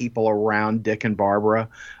that the people around Dick and Barbara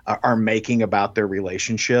are making about their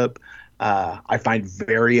relationship, I find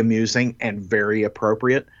very amusing and very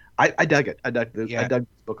appropriate. I dug it. I dug this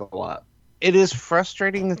book a lot. It is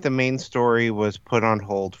frustrating that the main story was put on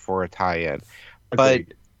hold for a tie-in, but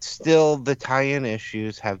still the tie-in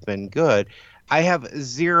issues have been good. I have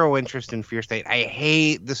zero interest in Fear State. I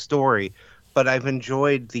hate the story, but I've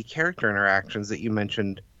enjoyed the character interactions that you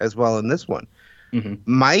mentioned as well in this one. Mm-hmm.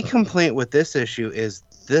 My complaint with this issue is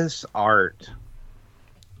this art,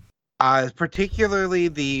 particularly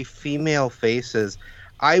the female faces.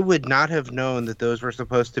 I would not have known that those were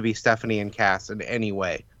supposed to be Stephanie and Cass in any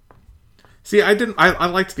way. See, I didn't. I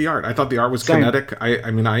liked the art. I thought the art was kinetic. I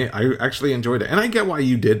mean, I actually enjoyed it, and I get why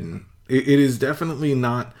you didn't. It is definitely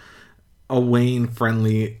not a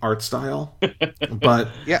Wayne-friendly art style, but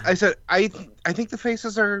yeah, I said I think the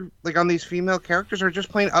faces are like on these female characters are just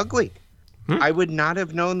plain ugly. I would not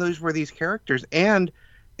have known those were these characters, and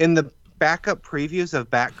in the backup previews of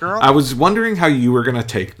Batgirl, I was wondering how you were going to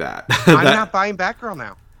take that. I'm not buying Batgirl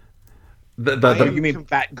now. You mean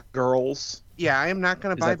Batgirls? Yeah, I am not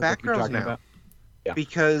going to buy Batgirls now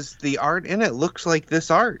because the art in it looks like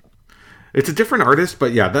this art. It's a different artist,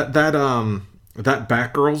 but yeah, that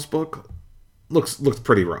Batgirls book looks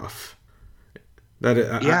pretty rough.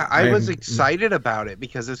 I was excited about it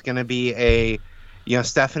because it's going to be a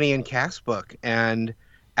Stephanie and Cass book, and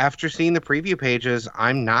after seeing the preview pages,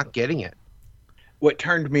 I'm not getting it. What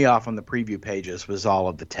turned me off on the preview pages was all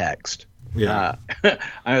of the text. Yeah,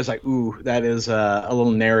 I was like, "Ooh, that is a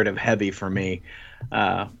little narrative heavy for me."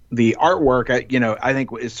 The artwork, I think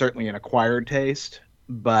is certainly an acquired taste,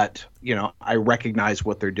 but I recognize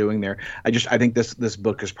what they're doing there. I think this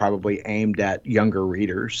book is probably aimed at younger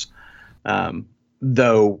readers.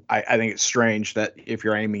 Though I think it's strange that if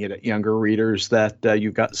you're aiming it at younger readers, that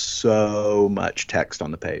you've got so much text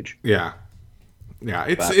on the page. Yeah.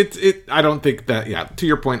 I don't think that. Yeah, to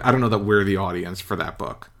your point, I don't know that we're the audience for that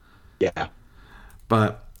book. Yeah,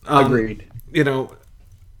 but agreed.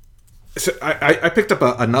 So I picked up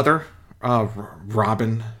another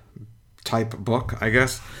Robin type book, I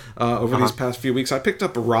guess, over these past few weeks. I picked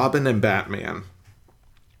up Robin and Batman,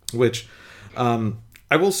 which I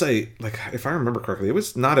will say, like, if I remember correctly, it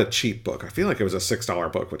was not a cheap book. I feel like it was a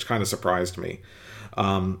 $6 book, which kind of surprised me.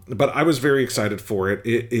 But I was very excited for it.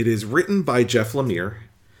 It is written by Jeff Lemire,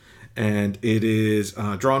 and it is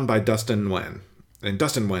drawn by Dustin Nguyen. And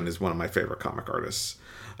Dustin Nguyen is one of my favorite comic artists.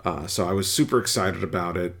 So I was super excited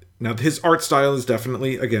about it. Now, his art style is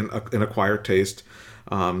definitely, again, an acquired taste.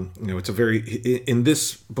 It's a very... In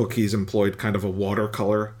this book, he's employed kind of a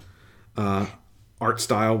watercolor art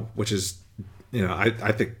style, which is,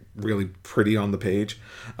 I think really pretty on the page.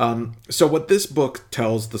 So what this book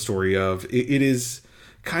tells the story of, it is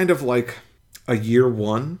kind of like a year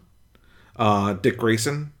one Dick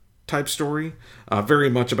Grayson type story.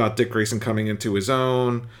 Very much about Dick Grayson coming into his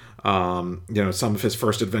own, some of his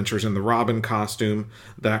first adventures in the Robin costume,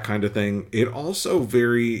 that kind of thing. It also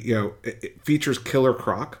very, it features Killer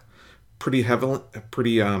Croc pretty heavily,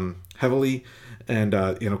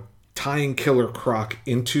 and, tying Killer Croc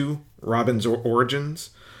into Robin's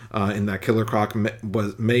origins, in that Killer Croc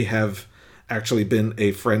may have actually been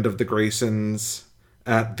a friend of the Graysons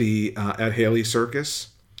at Haley Circus.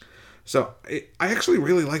 So I actually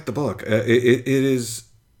really like the book.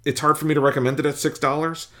 It's hard for me to recommend it at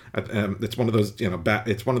 $6. It's one of those,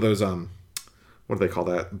 it's one of those, what do they call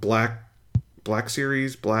that? Black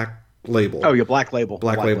Series, Black Label. Oh, yeah, Black Label.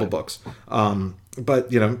 Black Label books. But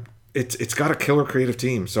it's got a killer creative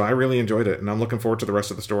team, so I really enjoyed it, and I'm looking forward to the rest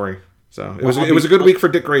of the story. So it was a good week for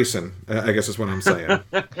Dick Grayson, I guess is what I'm saying.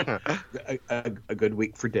 a good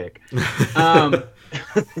week for Dick.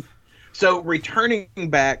 So returning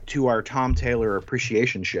back to our Tom Taylor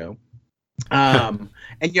appreciation show, and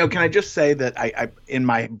can I just say that I in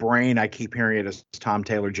my brain I keep hearing it as Tom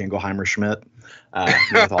Taylor Jingleheimer Schmidt,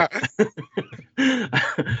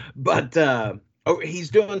 but he's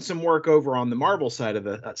doing some work over on the Marvel side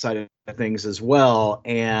of things as well,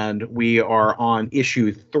 and we are on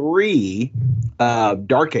issue 3 of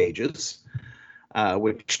Dark Ages,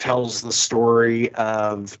 which tells the story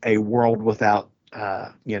of a world without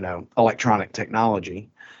electronic technology.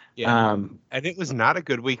 Yeah. And it was not a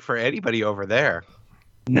good week for anybody over there.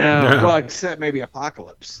 No, well, except maybe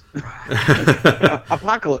Apocalypse.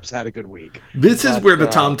 Apocalypse had a good week. This is where the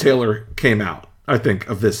Tom Taylor came out. I think,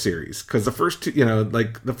 of this series, because the first two,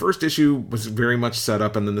 the first issue was very much set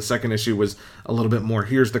up, and then the second issue was a little bit more,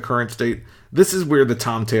 here's the current state. This is where the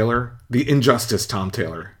Injustice Tom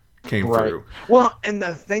Taylor came through. Well, and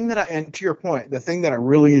and to your point, the thing that I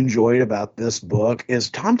really enjoyed about this book is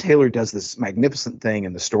Tom Taylor does this magnificent thing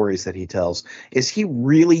in the stories that he tells, is he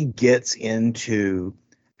really gets into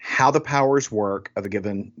how the powers work of a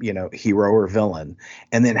given, hero or villain,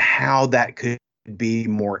 and then how that could be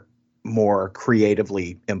more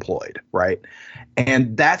creatively employed, right?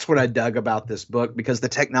 And that's what I dug about this book, because the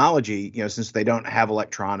technology, since they don't have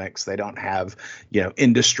electronics, they don't have,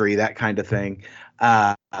 industry, that kind of thing,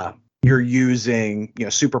 you're using,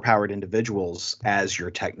 superpowered individuals as your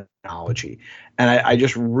technology. And I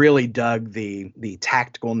just really dug the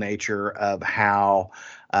tactical nature of how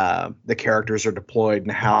the characters are deployed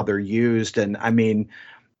and how they're used. And I mean,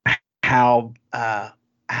 how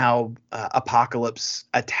Apocalypse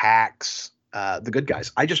attacks the good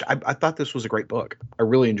guys. I thought this was a great book. I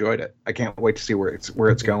really enjoyed it. I can't wait to see where it's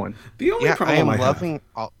going. The only problem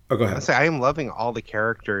go ahead. I am loving all the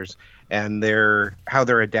characters and how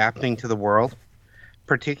they're adapting to the world.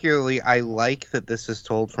 Particularly, I like that this is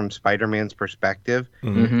told from Spider-Man's perspective,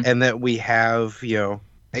 and that we have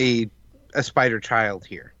a Spider Child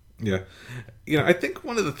here. Yeah, I think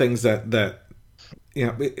one of the things that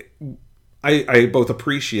I both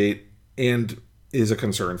appreciate and is a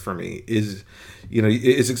concern for me is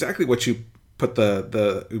exactly what you put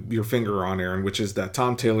your finger on, Aaron, which is that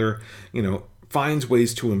Tom Taylor, finds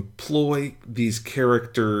ways to employ these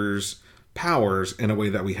characters' powers in a way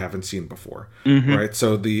that we haven't seen before, right?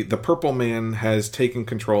 So the Purple Man has taken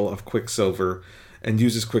control of Quicksilver and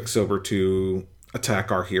uses Quicksilver to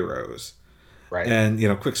attack our heroes, right?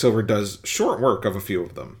 And Quicksilver does short work of a few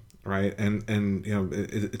of them. Right, and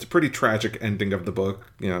it's a pretty tragic ending of the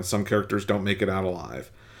book. Some characters don't make it out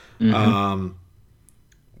alive.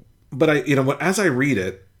 But as I read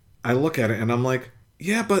it, I look at it and I'm like,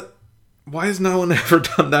 yeah, but why has no one ever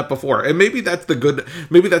done that before? And maybe that's the good.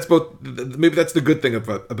 Maybe that's the good thing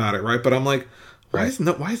about it, right? But I'm like, why has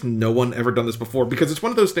no one ever done this before? Because it's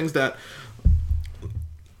one of those things that.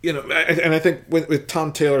 And I think with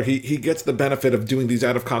Tom Taylor, he gets the benefit of doing these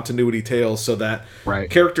out of continuity tales so that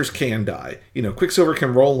characters can die. Quicksilver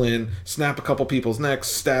can roll in, snap a couple people's necks,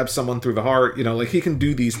 stab someone through the heart. He can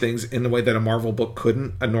do these things in the way that a normal Marvel book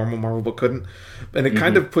couldn't. And it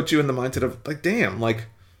kind of puts you in the mindset of like, damn,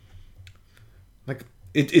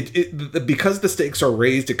 it because the stakes are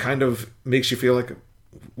raised, it kind of makes you feel like,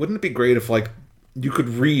 wouldn't it be great if you could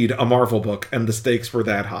read a Marvel book and the stakes were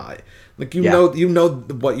that high? Know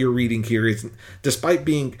what you're reading here is, despite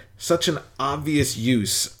being such an obvious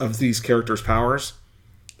use of these characters' powers,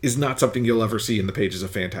 is not something you'll ever see in the pages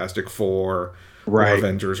of Fantastic Four or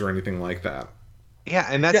Avengers or anything like that. Yeah,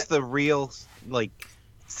 and that's the real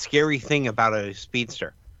scary thing about a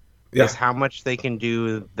speedster, is how much they can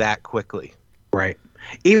do that quickly. Right.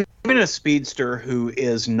 Even a speedster who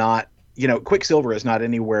is not, Quicksilver is not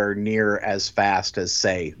anywhere near as fast as,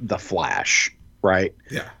 say, the Flash. Right.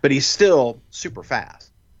 Yeah. But he's still super fast.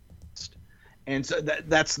 And so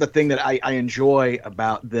that's the thing that I enjoy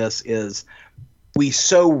about this is we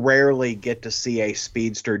so rarely get to see a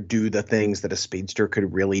speedster do the things that a speedster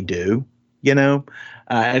could really do, and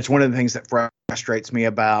it's one of the things that frustrates me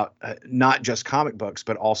about not just comic books,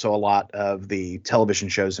 but also a lot of the television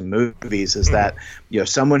shows and movies is that,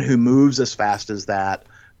 someone who moves as fast as that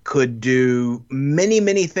could do many,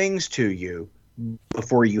 many things to you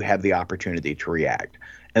before you have the opportunity to react.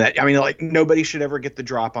 And nobody should ever get the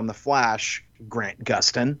drop on the Flash, Grant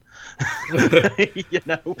Gustin.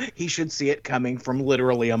 He should see it coming from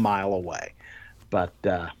literally a mile away. But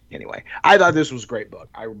anyway, I thought this was a great book.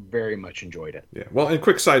 I very much enjoyed it. Yeah. Well, and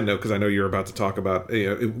quick side note, because I know you're about to talk about,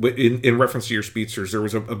 in reference to your speedsters, there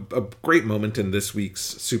was a great moment in this week's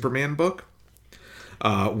Superman book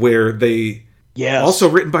where they... Yes. Also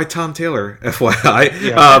written by Tom Taylor,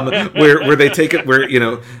 FYI, where they take it where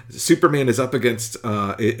Superman is up against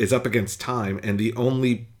time, and the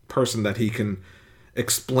only person that he can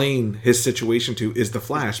explain his situation to is the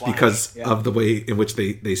Flash because of the way in which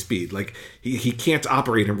they speed. Like he can't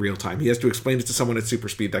operate in real time. He has to explain it to someone at super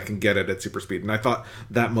speed that can get it at super speed. And I thought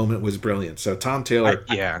that moment was brilliant. So Tom Taylor,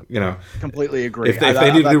 completely agree. If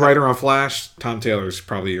they need a new writer on Flash, Tom Taylor's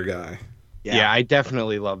probably your guy. Yeah, I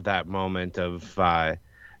definitely love that moment of, I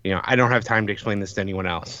don't have time to explain this to anyone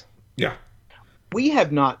else. Yeah. We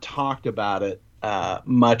have not talked about it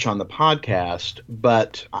much on the podcast,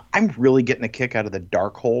 but I'm really getting a kick out of the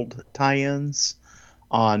Darkhold tie-ins.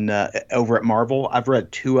 over at Marvel. I've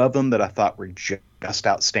read 2 of them that I thought were just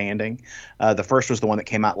outstanding. The first was the one that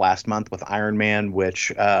came out last month with Iron Man,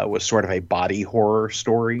 which was sort of a body horror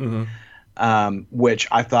story. Which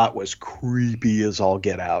I thought was creepy as all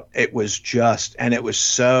get out. It was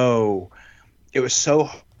so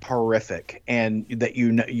horrific, and that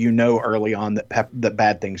you know early on that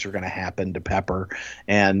bad things are going to happen to Pepper,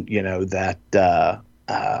 and that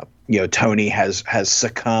Tony has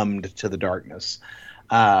succumbed to the darkness.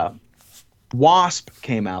 Wasp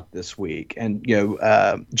came out this week, and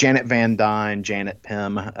Janet Van Dyne, Janet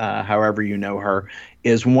Pym, however you know her,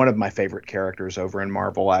 is one of my favorite characters over in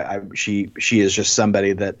Marvel. She is just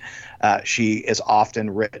somebody that she is often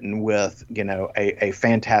written with a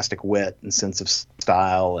fantastic wit and sense of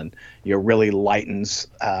style, and really lightens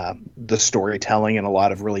the storytelling in a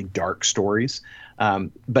lot of really dark stories.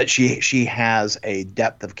 But she has a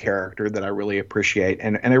depth of character that I really appreciate,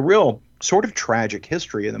 and a real sort of tragic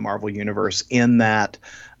history in the Marvel Universe, in that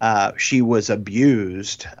she was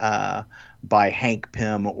abused by Hank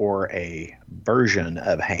Pym, or a version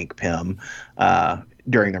of Hank Pym,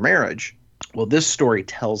 during their marriage. Well, this story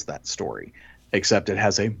tells that story, except it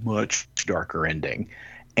has a much darker ending.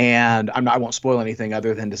 And I won't spoil anything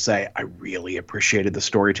other than to say I really appreciated the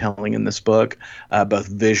storytelling in this book, both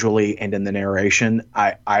visually and in the narration.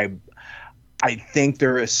 I think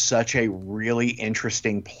there is such a really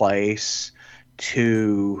interesting place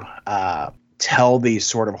to tell these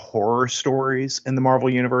sort of horror stories in the Marvel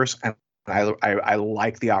Universe, and I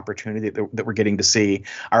like the opportunity that we're getting to see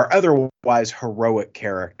our otherwise heroic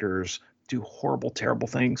characters do horrible, terrible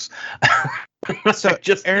things. So,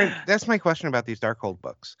 Aaron, that's my question about these Darkhold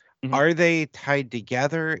books. Mm-hmm. Are they tied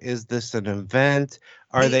together? Is this an event?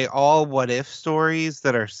 Are they all what-if stories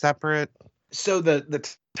that are separate? So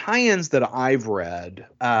the tie-ins that I've read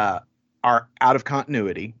are out of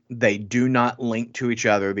continuity. They do not link to each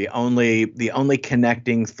other. The only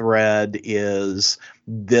connecting thread is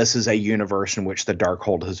this is a universe in which the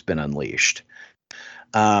Darkhold has been unleashed.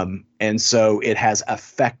 And so it has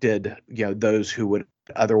affected, those who would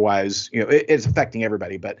otherwise, it's affecting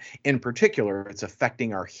everybody, but in particular, it's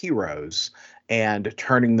affecting our heroes and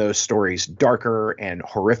turning those stories darker and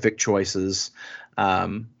horrific choices.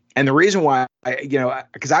 And the reason why,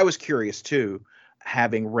 because I was curious too,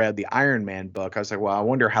 having read the Iron Man book, I was like, well, I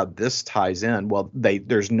wonder how this ties in. Well,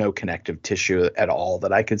 there's no connective tissue at all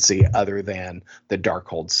that I could see other than the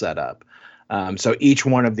Darkhold setup. So each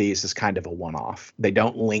one of these is kind of a one-off. They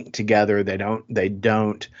don't link together. They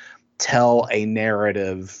don't tell a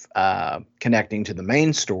narrative connecting to the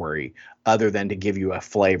main story, other than to give you a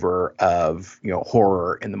flavor of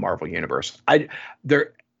horror in the Marvel Universe.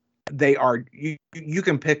 They are you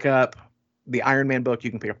can pick up the Iron Man book, you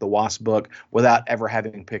can pick up the Wasp book without ever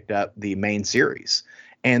having picked up the main series,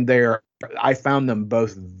 and I found them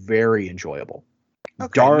both very enjoyable.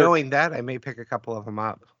 Okay, knowing that, I may pick a couple of them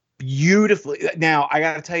up. Beautifully. Now, I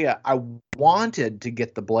got to tell you, I wanted to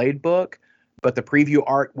get the Blade book, but the preview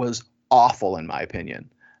art was awful, in my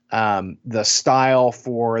opinion. The style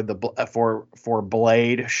for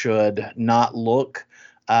Blade should not look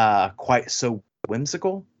quite so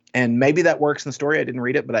whimsical, and maybe that works in the story. I didn't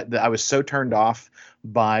read it, but I was so turned off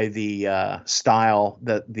by the style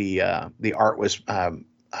that the art was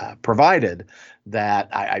provided that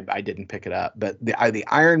I didn't pick it up. But the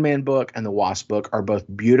Iron Man book and the Wasp book are both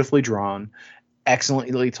beautifully drawn,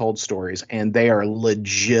 excellently told stories, and they are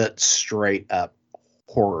legit straight up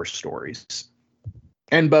horror stories,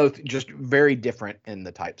 and both just very different in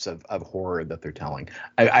the types of horror that they're telling.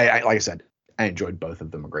 I like I said, I enjoyed both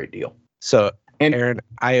of them a great deal. So, Aaron,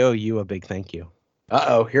 I owe you a big thank you.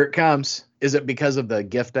 Uh-oh, here it comes. Is it because of the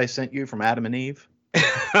gift I sent you from Adam and Eve?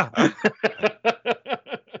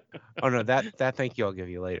 Oh no, that thank you I'll give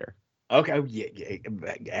you later. Okay, yeah,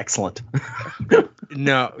 excellent.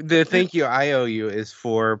 No, the thank you I owe you is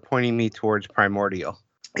for pointing me towards Primordial.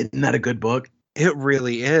 Isn't that a good book? It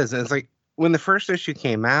really is. And it's like, when the first issue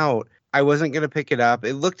came out, I wasn't going to pick it up.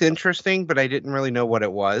 It looked interesting, but I didn't really know what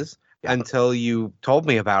it was until you told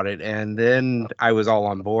me about it. And then I was all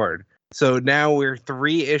on board. So now we're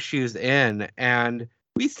 3 issues in, and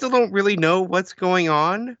we still don't really know what's going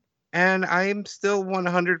on. And I'm still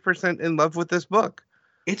 100% in love with this book.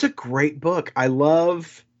 It's a great book. I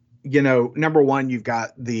love, number one, you've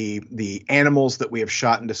got the animals that we have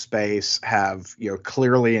shot into space have,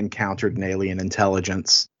 clearly encountered an alien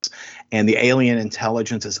intelligence, and the alien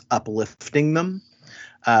intelligence is uplifting them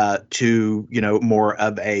to, more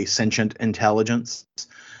of a sentient intelligence,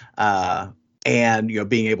 and,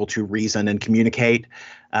 being able to reason and communicate.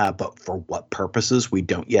 But for what purposes, we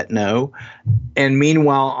don't yet know. And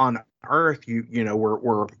meanwhile, on Earth,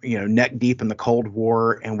 we're neck deep in the Cold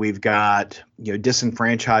War, and we've got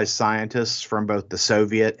disenfranchised scientists from both the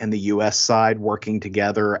Soviet and the U.S. side working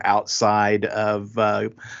together outside of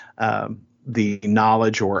the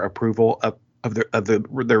knowledge or approval of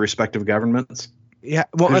their respective governments. Yeah,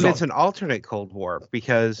 well, and it's an alternate Cold War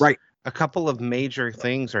because right. a couple of major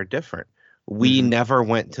things are different. We never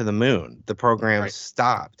went to the moon. The program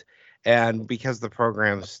stopped, and because the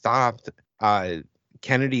program stopped,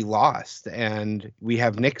 Kennedy lost, and we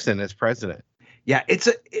have Nixon as president. Yeah,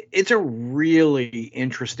 it's a really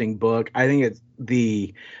interesting book. I think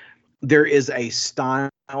there is a style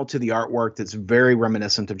to the artwork that's very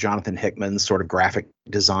reminiscent of Jonathan Hickman's sort of graphic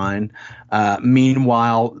design.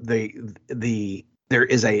 Meanwhile, there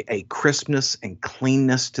is a crispness and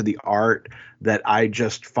cleanness to the art that I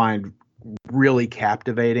just find really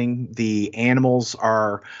captivating. The animals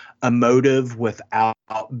are emotive without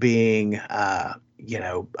being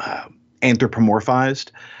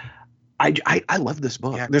anthropomorphized. I love this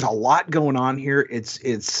book. Yeah. There's a lot going on here.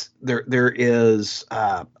 There is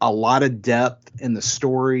a lot of depth in the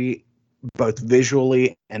story, both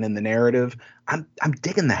visually and in the narrative. I'm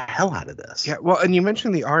digging the hell out of this. Yeah, well, and you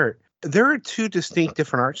mentioned the art. There are two distinct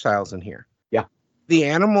different art styles in here. Yeah. The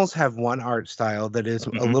animals have one art style that is a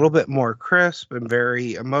little bit more crisp and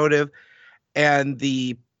very emotive, and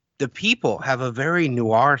the people have a very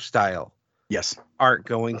noir style. Yes. Art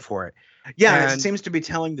going for it. Yeah, and it seems to be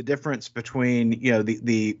telling the difference between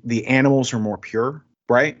the animals are more pure,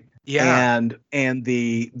 right? Yeah, and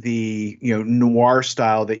the noir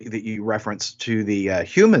style that you reference to the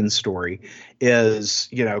human story is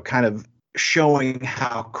kind of showing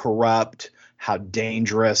how corrupt, how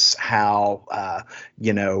dangerous, how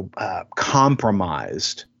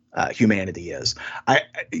compromised humanity is.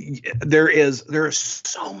 There is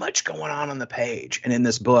so much going on the page and in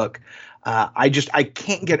this book. I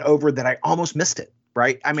can't get over that I almost missed it.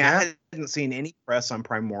 Right. I mean, I hadn't seen any press on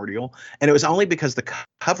Primordial, and it was only because the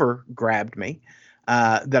cover grabbed me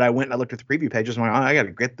that I went and I looked at the preview pages and went, I got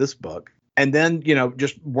to get this book. And then,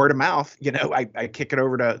 just word of mouth, I kick it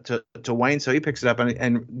over to Wayne. So he picks it up.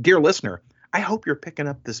 And dear listener, I hope you're picking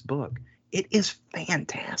up this book. It is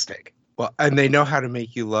fantastic. Well, and they know how to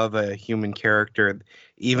make you love a human character,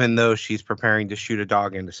 even though she's preparing to shoot a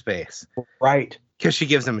dog into space. Right. Because she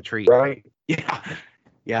gives him a treat. Right. Yeah.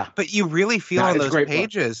 Yeah. But you really feel on those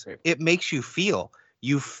pages, it makes you feel.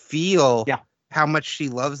 You feel how much she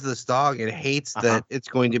loves this dog and hates that it's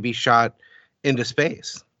going to be shot into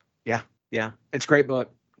space. Yeah. Yeah. It's a great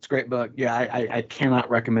book. Yeah. I cannot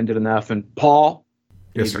recommend it enough. And Paul,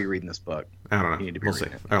 you need to be reading this book. I don't know. We'll see.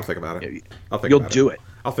 I'll think about it. You'll do it.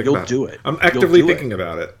 I'll think about it. You'll do it. I'm actively thinking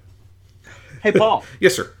about it. Hey, Paul.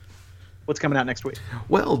 Yes, sir. What's coming out next week?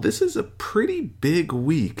 Well, this is a pretty big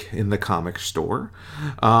week in the comic store.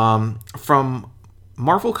 From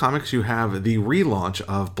Marvel Comics, you have the relaunch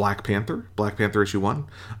of Black Panther issue 1,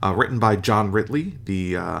 written by John Ridley,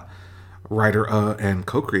 the writer and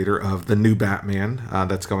co-creator of the new Batman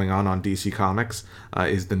that's going on DC Comics,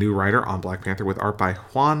 is the new writer on Black Panther with art by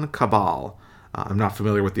Juan Cabal. I'm not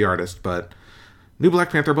familiar with the artist, but new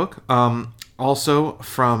Black Panther book. Also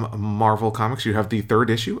from Marvel Comics, you have the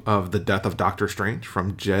 3rd issue of The Death of Doctor Strange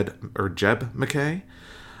from Jeb McKay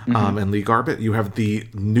and Lee Garbett. You have the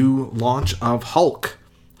new launch of Hulk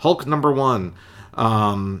 #1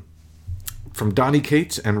 from Donny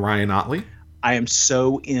Cates and Ryan Ottley. I am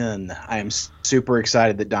super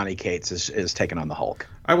excited that Donny Cates is taking on the Hulk.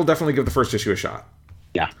 I will definitely give the 1st issue a shot.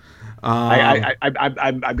 Yeah.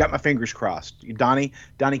 I've got my fingers crossed. Donny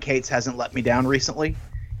Cates hasn't let me down recently.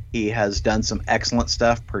 He has done some excellent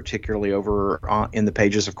stuff, particularly over in the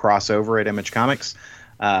pages of Crossover at Image Comics.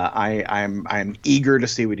 I'm eager to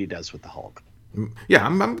see what he does with the Hulk. Yeah,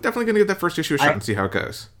 I'm definitely going to give that 1st issue a shot and see how it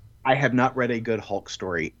goes. I have not read a good Hulk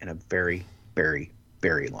story in a very, very,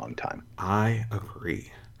 very long time. I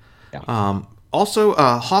agree. Yeah. Also,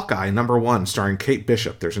 Hawkeye #1, starring Kate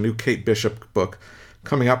Bishop. There's a new Kate Bishop book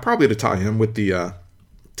coming out, probably to tie in with the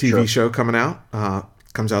TV show coming out.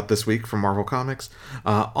 Comes out this week from Marvel Comics.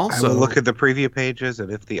 Also, I will look at the preview pages,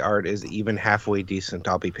 and if the art is even halfway decent,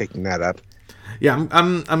 I'll be picking that up. Yeah,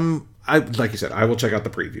 I like you said, I will check out the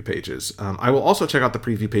preview pages. I will also check out the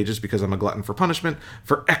preview pages because I'm a glutton for punishment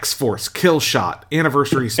for X-Force Kill Shot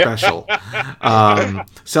Anniversary Special.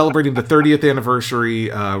 Celebrating the 30th anniversary,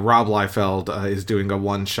 Rob Liefeld is doing a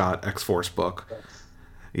one-shot X-Force book.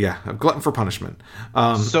 Yeah, a glutton for punishment.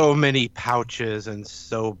 So many pouches and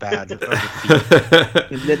so bad with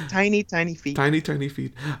the tiny feet. Tiny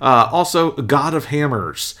feet. Also, God of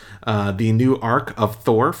Hammers, the new arc of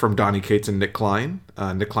Thor from Donny Cates and Nick Klein.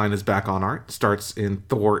 Nick Klein is back on art. Starts in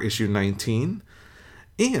Thor issue 19.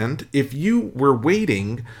 And if you were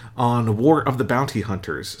waiting on War of the Bounty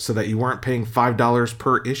Hunters so that you weren't paying $5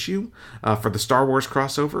 per issue for the Star Wars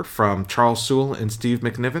crossover from Charles Soule and Steve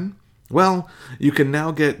McNiven, well, you can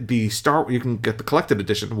now get the collected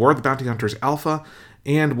edition, War of the Bounty Hunters Alpha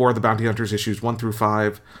and War of the Bounty Hunters issues 1 through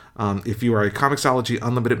 5. If you are a Comixology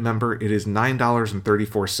Unlimited member, it is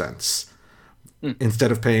 $9.34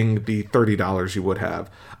 instead of paying the $30 you would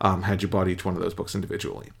have had you bought each one of those books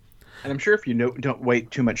individually. And I'm sure if you don't wait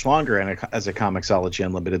too much longer as a Comixology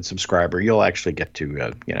Unlimited subscriber, you'll actually get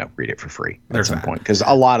to read it for free at some point, because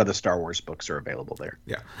a lot of the Star Wars books are available there.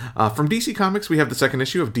 Yeah. From DC Comics, we have the second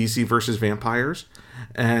issue of DC versus Vampires,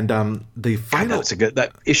 and the final. God,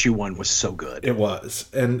 that issue 1 was so good. It was,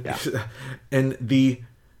 and the.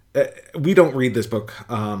 We don't read this book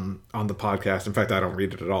on the podcast. In fact, I don't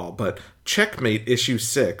read it at all. But Checkmate issue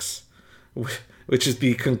 6, which is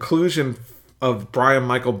the conclusion of Brian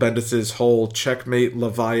Michael Bendis' whole Checkmate,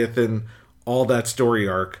 Leviathan, all that story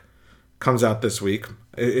arc, comes out this week.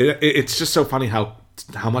 It's just so funny how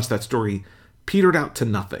much that story petered out to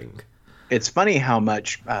nothing. It's funny how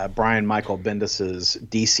much Brian Michael Bendis'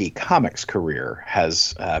 DC Comics career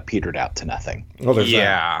has petered out to nothing. Well, there's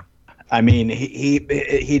that. I mean, he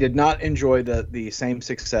did not enjoy the same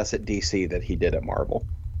success at DC that he did at Marvel.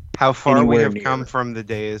 How far we have come from the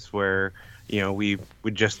days where we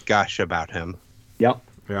would just gush about him. Yep.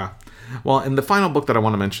 Yeah. Well, and the final book that I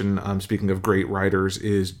want to mention, speaking of great writers,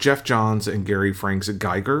 is Jeff Johns and Gary Frank's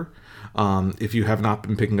Geiger. If you have not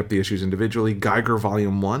been picking up the issues individually, Geiger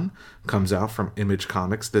Volume 1 comes out from Image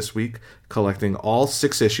Comics this week, collecting all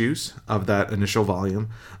 6 issues of that initial volume.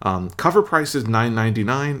 Cover price is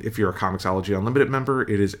 $9.99. If you're a Comixology Unlimited member,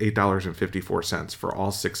 it is $8.54 for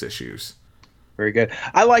all 6 issues. Very good.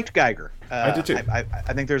 I liked Geiger. I did too. I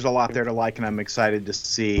think there's a lot there to like, and I'm excited to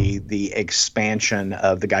see the expansion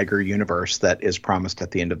of the Geiger universe that is promised at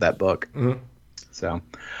the end of that book. Mm-hmm. So,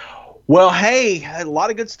 well, hey, a lot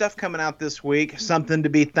of good stuff coming out this week. Something to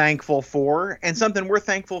be thankful for, and something we're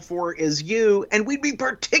thankful for is you, and we'd be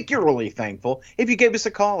particularly thankful if you gave us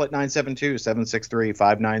a call at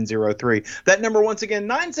 972-763-5903. That number, once again,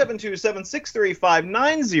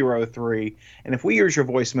 972-763-5903. And if we use your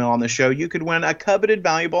voicemail on the show, you could win a coveted,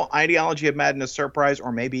 valuable Ideology of Madness surprise,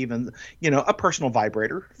 or maybe even, a personal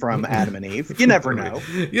vibrator from Adam and Eve. You never know.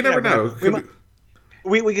 You never know.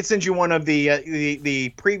 We could send you one of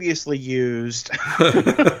the previously used.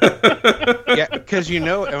 Yeah, because when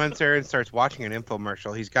Aaron starts watching an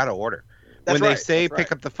infomercial, he's got to order. When they say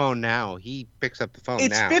pick up the phone now, he picks up the phone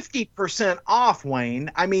now. It's 50% off, Wayne.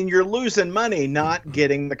 I mean, you're losing money not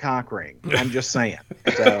getting the cock ring. I'm just saying.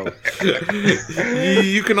 So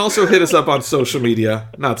you can also hit us up on social media.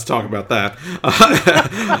 Not to talk about that.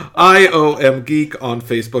 IOM Geek on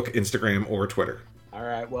Facebook, Instagram, or Twitter. All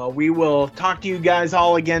right, well, we will talk to you guys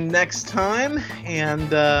all again next time, and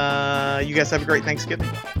you guys have a great Thanksgiving.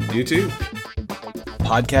 You too.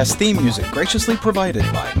 Podcast theme music graciously provided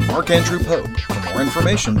by Mark Andrew Pope. For more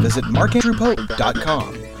information, visit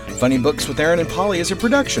markandrewpope.com. Funny Books with Aaron and Polly is a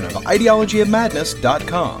production of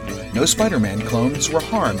ideologyofmadness.com. No Spider-Man clones were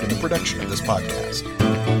harmed in the production of this podcast.